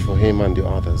were not for him and the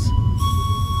others,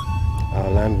 our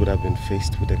land would have been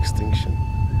faced with extinction.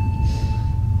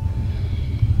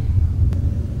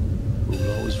 We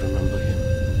will always remember him.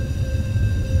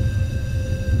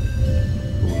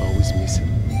 We will always miss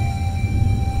him.